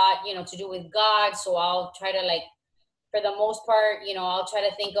a lot, to do with God. So I'll try to, like, for the most part, I'll try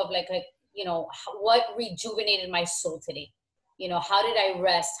to think of what rejuvenated my soul today. How did I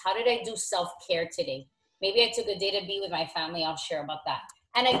rest? How did I do self-care today? Maybe I took a day to be with my family. I'll share about that.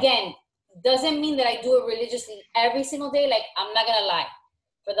 And again, doesn't mean that I do it religiously every single day. Like, I'm not going to lie.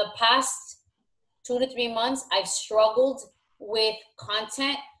 For the past 2 to 3 months, I've struggled with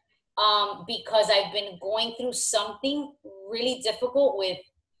content because I've been going through something really difficult with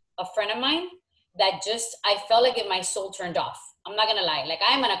a friend of mine that I felt like my soul turned off. I'm not going to lie. Like,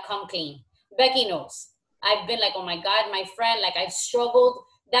 I'm going to come clean. Becky knows. I've been like, oh my God, my friend, like, I've struggled.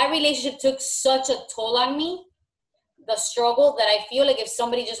 That relationship took such a toll on me, the struggle, that I feel like if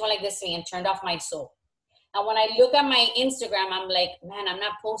somebody just went like this to me and turned off my soul. And when I look at my Instagram, I'm like, man, I'm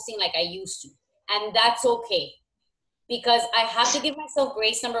not posting like I used to. And that's okay. Because I have to give myself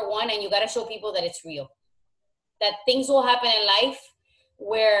grace, number one, and you got to show people that it's real. That things will happen in life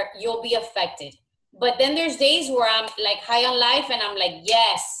where you'll be affected. But then there's days where I'm like high on life and I'm like,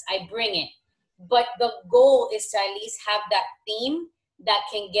 yes, I bring it. But the goal is to at least have that theme that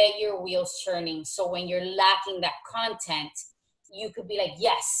can get your wheels turning. So when you're lacking that content, you could be like,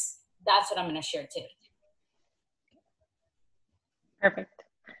 yes, that's what I'm going to share today. Perfect.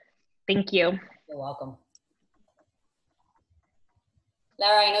 Thank you. You're welcome.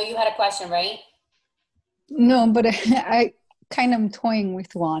 Lara, I know you had a question, right? No, but I kind of am toying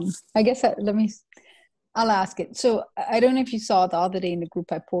with one. I guess I'll ask it. So I don't know if you saw the other day in the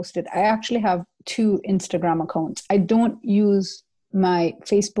group I posted, I actually have 2 Instagram accounts. I don't use my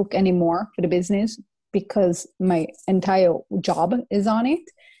Facebook anymore for the business because my entire job is on it.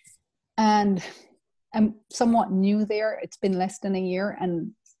 And I'm somewhat new there. It's been less than a year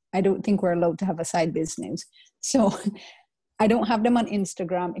and I don't think we're allowed to have a side business. So I don't have them on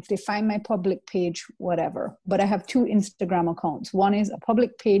Instagram. If they find my public page, whatever. But I have 2 Instagram accounts. One is a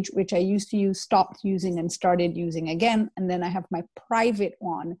public page, which I used to use, stopped using and started using again. And then I have my private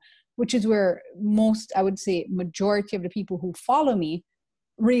one, which is where most, I would say, majority of the people who follow me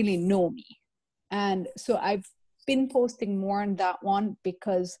really know me. And so I've been posting more on that one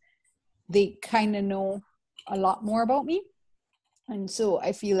because they kind of know a lot more about me. And so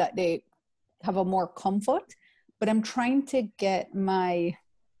I feel that they have a more comfort. But I'm trying to get my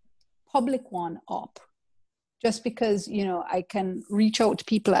public one up just because, you know, I can reach out to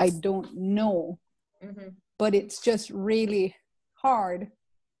people I don't know, but it's just really hard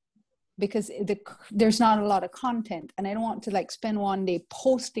because there's not a lot of content, and I don't want to like spend one day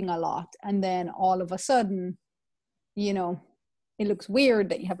posting a lot and then all of a sudden, you know, it looks weird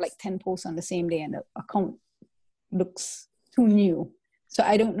that you have like 10 posts on the same day and the account looks too new. So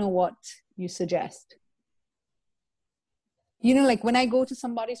I don't know what you suggest. You know, like when I go to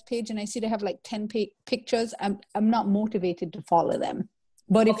somebody's page and I see they have like 10 pictures, I'm not motivated to follow them.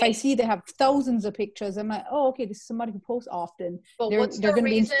 But if I see they have thousands of pictures, I'm like, oh, okay, this is somebody who posts often. But they're going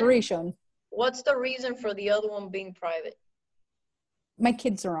to be inspiration. What's the reason for the other one being private? My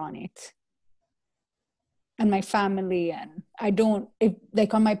kids are on it. And my family, and I don't, if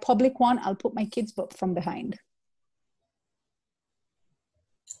like on my public one, I'll put my kids, but from behind.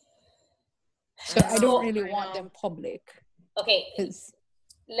 So I don't really want them public. Okay,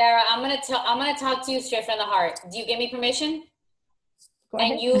 Lara, I'm gonna talk to you straight from the heart. Do you give me permission? Go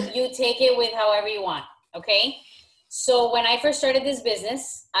ahead. And you take it with however you want. Okay. So when I first started this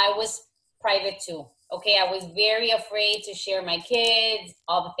business, I was private too. Okay, I was very afraid to share my kids,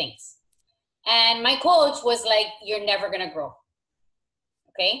 all the things. And my coach was like, "You're never gonna grow."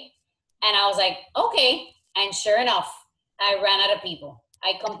 Okay, and I was like, "Okay." And sure enough, I ran out of people.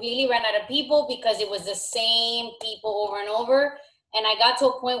 I completely ran out of people because it was the same people over and over. And I got to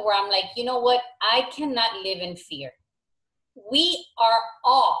a point where I'm like, you know what? I cannot live in fear. We are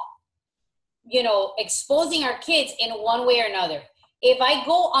all, you know, exposing our kids in one way or another. If I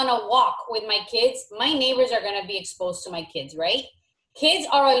go on a walk with my kids, my neighbors are going to be exposed to my kids, right? Kids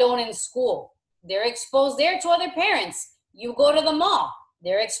are alone in school. They're exposed there to other parents. You go to the mall,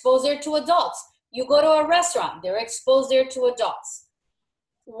 they're exposed there to adults. You go to a restaurant, they're exposed there to adults.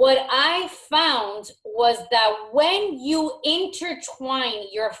 What I found was that when you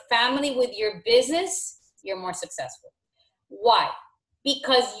intertwine your family with your business, you're more successful. Why?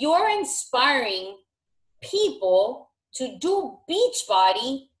 Because you're inspiring people to do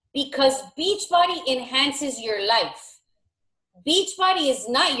Beachbody because Beachbody enhances your life. Beachbody is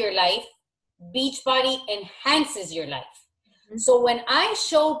not your life. Beachbody enhances your life. Mm-hmm. So when I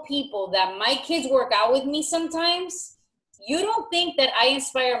show people that my kids work out with me sometimes, you don't think that I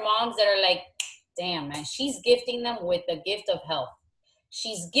inspire moms that are like, damn, man, she's gifting them with the gift of health.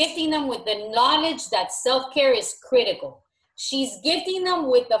 She's gifting them with the knowledge that self-care is critical. She's gifting them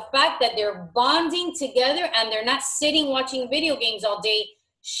with the fact that they're bonding together and they're not sitting watching video games all day.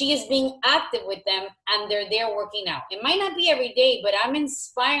 She is being active with them and they're there working out. It might not be every day, but I'm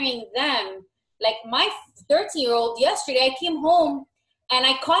inspiring them. Like my 13-year-old yesterday, I came home and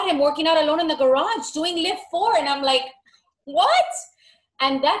I caught him working out alone in the garage doing lift 4. And I'm like, what?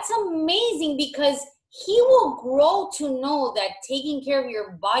 And that's amazing because he will grow to know that taking care of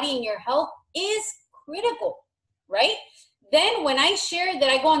your body and your health is critical, right? Then when I share that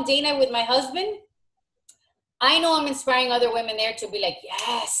I go on date night with my husband, I know I'm inspiring other women there to be like,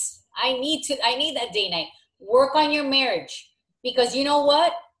 yes, I need that date night. Work on your marriage. Because you know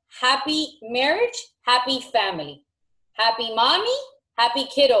what? Happy marriage, happy family. Happy mommy, happy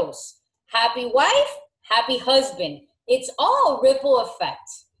kiddos. Happy wife, happy husband. It's all ripple effect.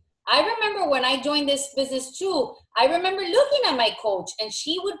 I remember when I joined this business too, I remember looking at my coach and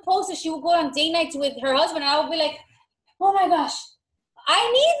she would post that she would go on date nights with her husband. And I would be like, oh my gosh,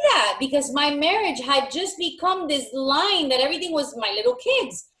 I need that because my marriage had just become this line that everything was my little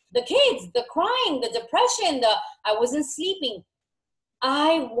kids, the crying, the depression, I wasn't sleeping.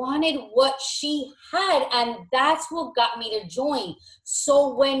 I wanted what she had, and that's what got me to join.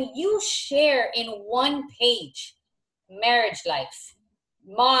 So when you share in one page, marriage life,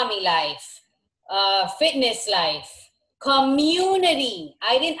 mommy life, fitness life, community.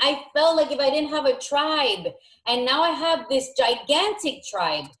 I felt like if I didn't have a tribe, and now I have this gigantic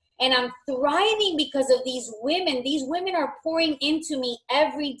tribe, and I'm thriving because of these women. These women are pouring into me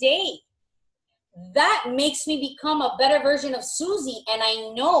every day. That makes me become a better version of Susie, and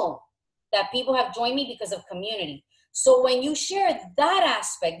I know that people have joined me because of community. So when you share that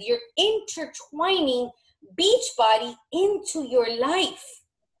aspect, you're intertwining Beachbody into your life.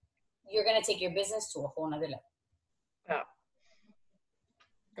 You're going to take your business to a whole nother level. Yeah.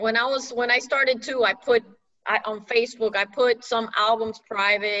 When I started too, on Facebook, I put some albums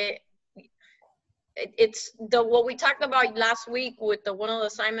private. It's what we talked about last week with one of the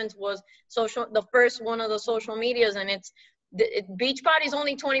assignments was the first one of the social medias, and Beachbody is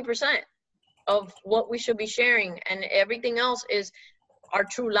only 20% of what we should be sharing, and everything else is our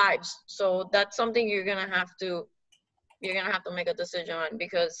true lives. So that's something you're gonna have to make a decision on,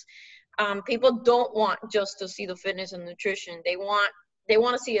 because people don't want just to see the fitness and nutrition. They want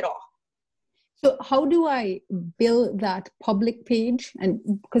to see it all. So how do I build that public page? And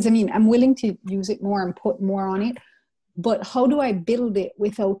because I mean, I'm willing to use it more and put more on it, but how do I build it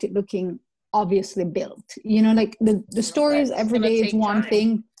without it looking obviously built? You know, like the stories every day is one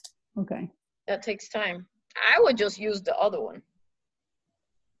thing. Okay. That takes time. I would just use the other one.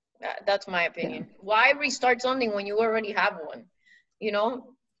 That's my opinion. Yeah. Why restart something when you already have one? You know?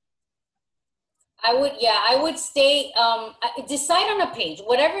 I would stay, decide on a page,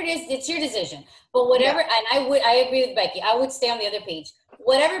 whatever it is, it's your decision, but whatever, yeah. And I agree with Becky, I would stay on the other page.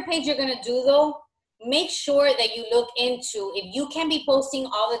 Whatever page you're going to do though, make sure that you look into, if you can be posting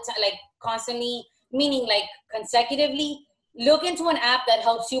all the time, like constantly, meaning like consecutively, look into an app that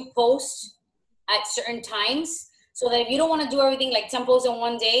helps you post at certain times, so that if you don't want to do everything like 10 posts in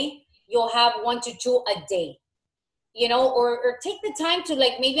one day, you'll have 1 to 2 a day, you know, or take the time to,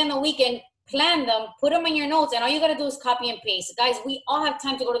 like, maybe on the weekend, plan them, put them in your notes, and all you got to do is copy and paste. Guys, we all have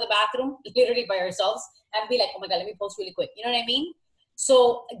time to go to the bathroom literally by ourselves and be like, oh my God, let me post really quick. You know what I mean?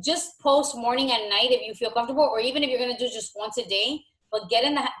 So just post morning and night if you feel comfortable, or even if you're going to do just once a day, but get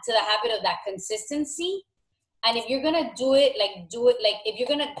to the habit of that consistency. And if you're going to do it, like if you're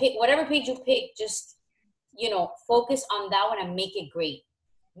going to pick whatever page you pick, just, you know, focus on that one and make it great.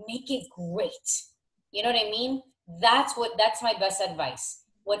 Make it great. You know what I mean? That's my best advice.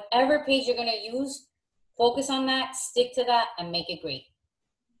 Whatever page you're going to use, focus on that, stick to that, and make it great.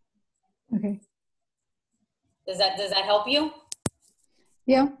 Okay. Does that help you?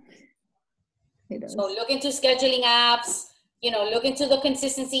 Yeah. It does. So look into scheduling apps, you know, look into the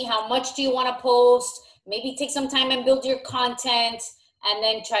consistency. How much do you want to post? Maybe take some time and build your content, and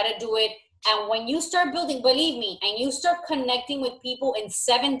then try to do it. And when you start building, believe me, and you start connecting with people in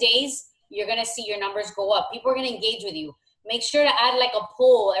 7 days, you're going to see your numbers go up. People are going to engage with you. Make sure to add like a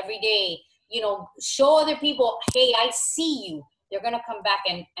poll every day, you know, show other people, hey, I see you. They're going to come back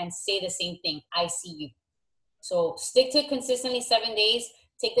and say the same thing. I see you. So stick to consistently 7 days.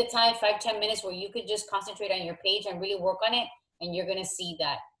 Take the time, 5-10 minutes where you could just concentrate on your page and really work on it. And you're going to see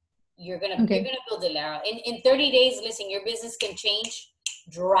that you're going to build it, Lara. In 30 days, listen, your business can change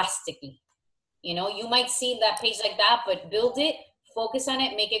drastically. You know, you might see that page like that, but build it, focus on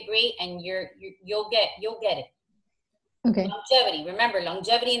it, make it great, and you'll get it. Okay. Longevity. Remember,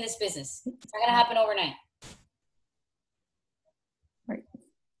 longevity in this business. It's not going to happen overnight. Right.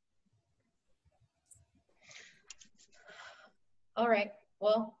 All right.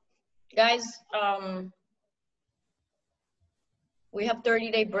 Well, guys, we have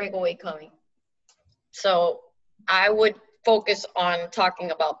 30-day breakaway coming. So I would focus on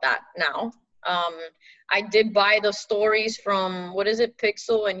talking about that now. I did buy the stories from, what is it,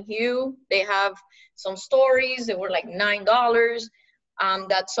 Pixel and Hue. They have some stories that were like $9.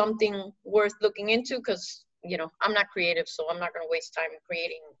 That's something worth looking into, because, you know, I'm not creative, so I'm not going to waste time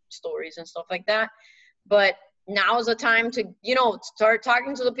creating stories and stuff like that. But now is the time to, you know, start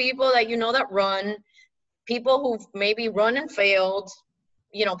talking to the people that you know that run, people who've maybe run and failed,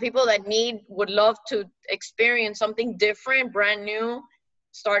 you know, people that would love to experience something different, brand new.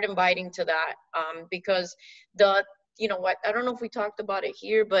 Start inviting to that, because you know what, I don't know if we talked about it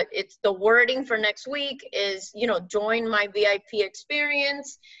here, but it's the wording for next week is, you know, join my VIP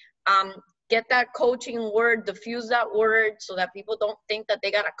experience. Get that coaching word, diffuse that word, so that people don't think that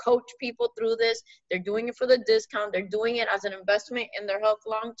they got to coach people through this. They're doing it for the discount. They're doing it as an investment in their health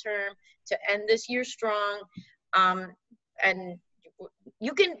long term to end this year strong. And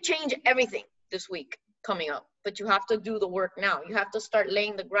you can change everything this week coming up, but you have to do the work now. You have to start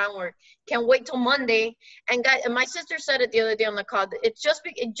laying the groundwork. Can't wait till Monday. And guys, and my sister said it the other day on the call,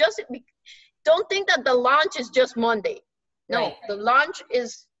 don't think that the launch is just Monday. No, right. The launch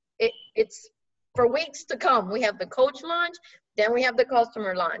is, it's for weeks to come. We have the coach launch, then we have the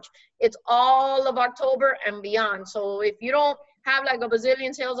customer launch. It's all of October and beyond. So if you don't have like a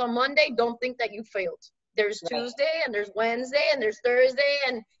bazillion sales on Monday, don't think that you failed. There's right. Tuesday, and there's Wednesday, and there's Thursday,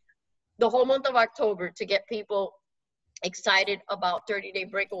 and the whole month of October to get people excited about 30-day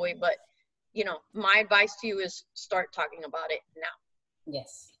breakaway. But, you know, my advice to you is start talking about it now.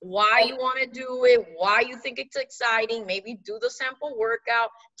 Yes. Why you want to do it, why you think it's exciting, maybe do the sample workout,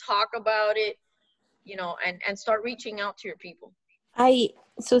 talk about it, you know, and start reaching out to your people.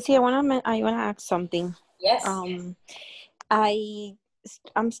 Susie, I wanna ask something. Yes.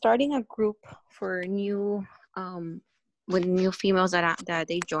 I'm starting a group for new with new females that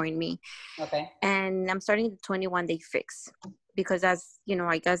they join me. Okay. And I'm starting the 21-day fix because, as you know,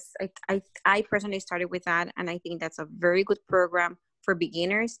 I guess I personally started with that, and I think that's a very good program for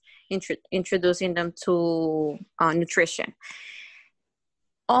beginners, introducing them to nutrition.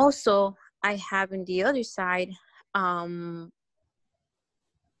 Also, I have on the other side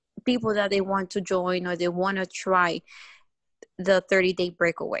people that they want to join or they want to try the 30-day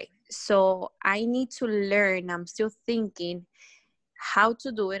breakaway. So I need to learn. I'm still thinking how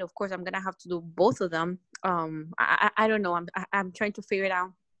to do it. Of course, I'm gonna have to do both of them. I don't know. I'm trying to figure it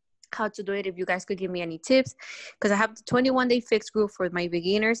out how to do it. If you guys could give me any tips, because I have the 21-day fix group for my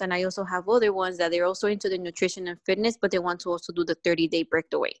beginners, and I also have other ones that they're also into the nutrition and fitness, but they want to also do the 30-day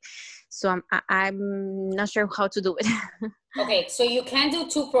breakaway. So I'm not sure how to do it. Okay, so you can do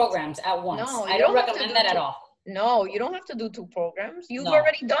 2 programs at once. No, I don't recommend that at all. No, you don't have to do 2 programs. You've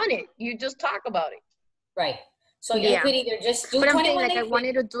already done it. You just talk about it. Right. So you could either just do. But I'm saying, like, I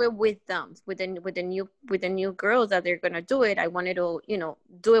wanted to do it with them, with the new girls that they're gonna do it. I wanted to,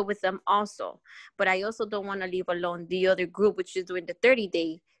 do it with them also. But I also don't want to leave alone the other group, which is doing the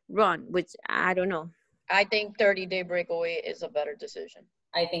 30-day run, which I don't know. I think 30-day breakaway is a better decision.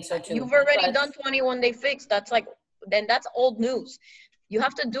 I think so too. You've already done 21-day fix. That's old news. You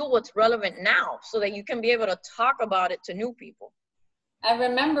have to do what's relevant now so that you can be able to talk about it to new people. I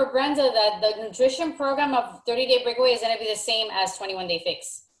remember, Brenda, that the nutrition program of 30-day breakaway is going to be the same as 21-day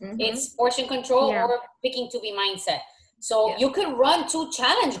fix. Mm-hmm. It's portion control or picking to be mindset. So you could run 2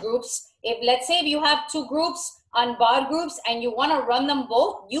 challenge groups. Let's say if you have 2 groups on BOD groups and you want to run them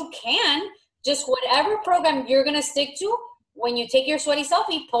both, you can. Just whatever program you're going to stick to, when you take your sweaty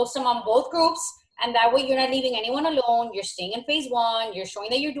selfie, post them on both groups. And that way you're not leaving anyone alone. You're staying in phase 1. You're showing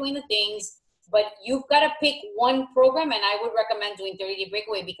that you're doing the things. But you've got to pick one program, and I would recommend doing 30-day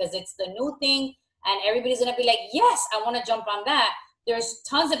breakaway because it's the new thing, and everybody's going to be like, yes, I want to jump on that. There's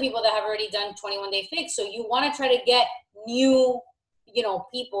tons of people that have already done 21-day fix, so you want to try to get new,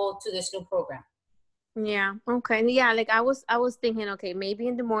 people to this new program. Yeah. Okay. Yeah. Like I was thinking, okay, maybe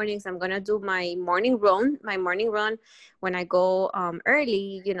in the mornings I'm gonna do my morning run when I go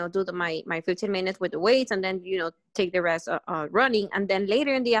early. Do my 15 minutes with the weights, and then take the rest running, and then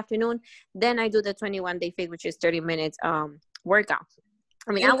later in the afternoon, then I do the 21-day fix, which is 30 minutes workout.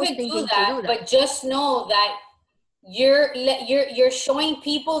 I mean, I was thinking to do that, but just know that you're showing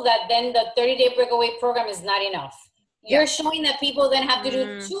people that then the 30-day breakaway program is not enough. You're showing that people then have to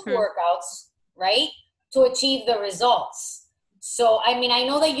do 2 workouts, right, to achieve the results. So, I mean, I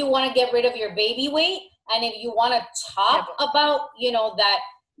know that you want to get rid of your baby weight, and if you want to talk about,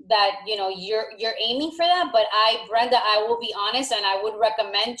 that you're aiming for that, but Brenda, I will be honest, and I would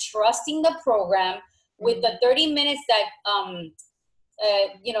recommend trusting the program with the 30 minutes that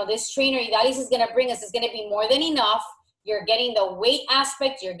this trainer Idalis is going to bring us is going to be more than enough. You're getting the weight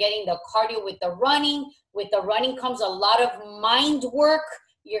aspect, you're getting the cardio with the running. With the running comes a lot of mind work.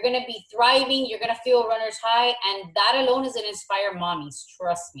 You're going to be thriving. You're going to feel runner's high. And that alone is going to inspire mommies.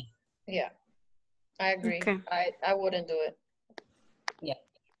 Trust me. Yeah, I agree. Okay. I wouldn't do it. Yeah.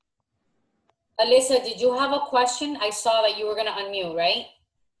 Alyssa, did you have a question? I saw that you were going to unmute, right?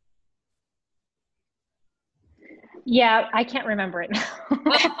 Yeah, I can't remember it now.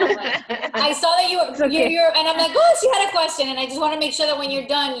 I saw that you're, and I'm like, oh, she had a question. And I just want to make sure that when you're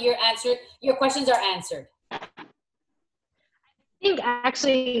done, your questions are answered. I think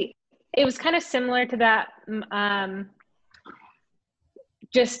actually it was kind of similar to that.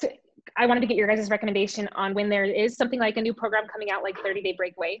 Just, I wanted to get your guys' recommendation on when there is something like a new program coming out, like 30-day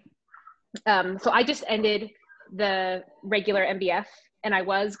breakaway. So I just ended the regular MBF, and I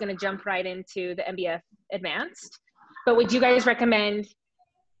was going to jump right into the MBF advanced. But would you guys recommend,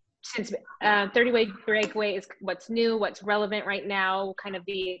 since 30-day breakaway is what's new, what's relevant right now, kind of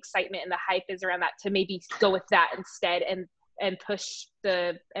the excitement and the hype is around that, to maybe go with that instead and push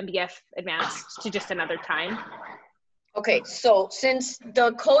the MBF advanced to just another time? Okay, so since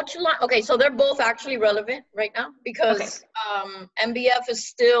the coach line, so they're both actually relevant right now because MBF is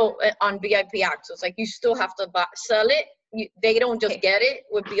still on VIP access. Like, you still have to sell it. They don't just get it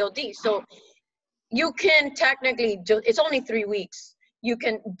with BOD. So you can technically it's only 3 weeks. You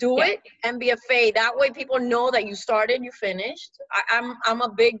can do it MBFA. That way people know that you started, you finished. I'm a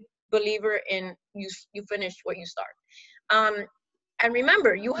big believer in you finish what you start. And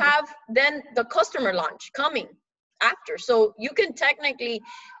remember, you have then the customer launch coming after. So you can technically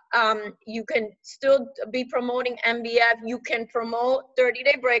You can still be promoting MBF. You can promote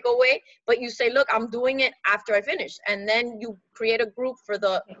 30-day breakaway, but you say, look, I'm doing it after I finish. And then you create a group for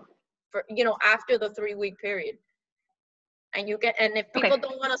after the 3-week period. And you get, and if people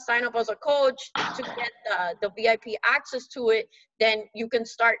don't want to sign up as a coach to get the VIP access to it, then you can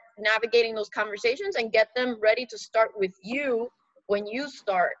start navigating those conversations and get them ready to start with you when you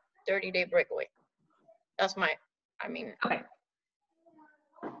start 30-day breakaway. That's Okay.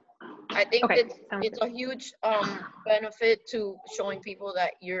 I think it's a huge benefit to showing people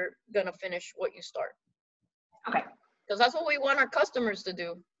that you're gonna finish what you start. Okay. Because that's what we want our customers to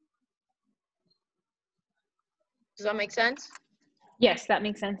do. Does that make sense? Yes, that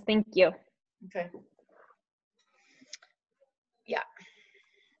makes sense. Thank you. Okay. Yeah.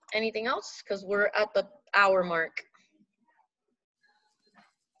 Anything else? Because we're at the hour mark.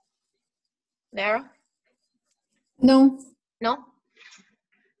 Nara? No. No?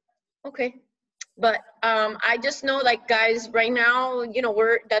 Okay. But I just know, like, guys, right now,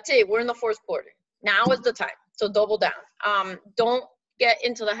 that's it. We're in the fourth quarter. Now is the time. So double down. Don't get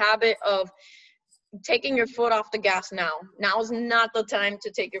into the habit of taking your foot off the gas now. Now is not the time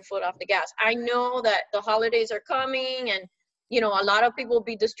to take your foot off the gas. I know that the holidays are coming and, a lot of people will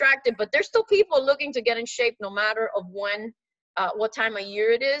be distracted, but there's still people looking to get in shape no matter of when, what time of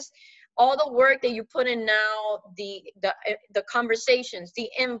year it is. All the work that you put in now, the conversations, the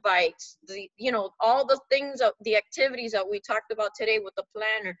invites, all the things, the activities that we talked about today with the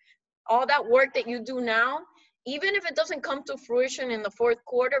planner, all that work that you do now, even if it doesn't come to fruition in the fourth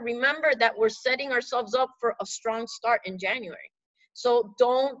quarter, remember that we're setting ourselves up for a strong start in January. So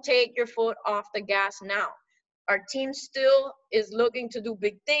don't take your foot off the gas now. Our team still is looking to do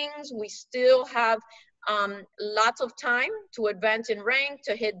big things. We still have lots of time to advance in rank,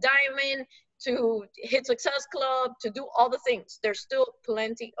 to hit diamond, to hit success club, to do all the things. There's still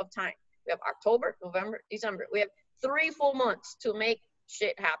plenty of time. We have October, November, December. We have 3 full months to make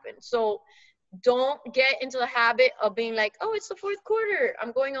shit happen. So don't get into the habit of being like, oh, it's the fourth quarter,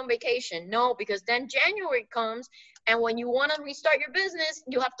 I'm going on vacation. No, because then January comes, and when you want to restart your business,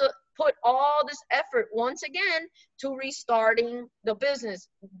 you have to put all this effort once again to restarting the business.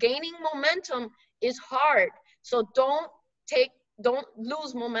 Gaining momentum is hard. So don't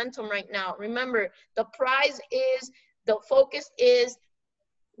lose momentum right now. Remember, the focus is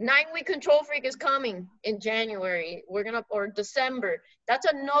 9-week Control Freak is coming in January. Or December. That's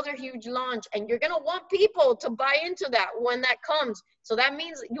another huge launch. And you're going to want people to buy into that when that comes. So that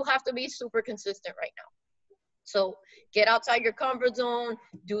means you have to be super consistent right now. So get outside your comfort zone,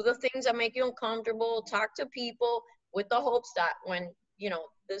 do the things that make you uncomfortable, talk to people with the hopes that when,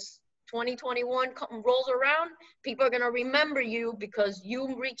 this 2021 rolls around, people are going to remember you because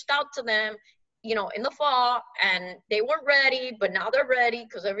you reached out to them, in the fall, and they weren't ready, but now they're ready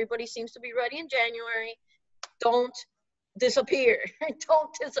because everybody seems to be ready in January. Don't disappear. Don't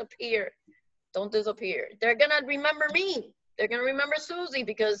disappear. Don't disappear. They're going to remember me. They're going to remember Susie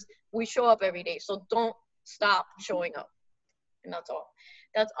because we show up every day. So don't stop showing up. And that's all.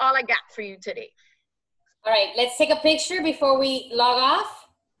 That's all I got for you today. All right, let's take a picture before we log off.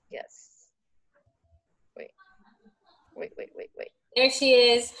 Yes. Wait. There she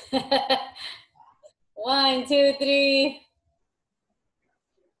is. 1, 2, 3.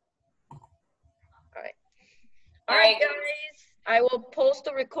 All right, guys. I will post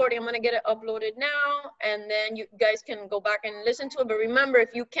the recording. I'm going to get it uploaded now, and then you guys can go back and listen to it. But remember, if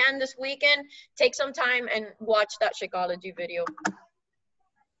you can this weekend, take some time and watch that Shakeology video.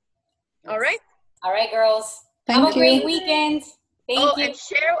 All right? All right, girls. Thank Have a great weekend. Thank you. And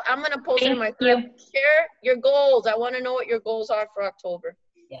share. I'm going to post it in my thread. Share your goals. I want to know what your goals are for October.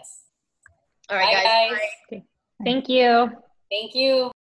 Yes. All right, Bye, guys. guys. Okay. Thank you. Thank you.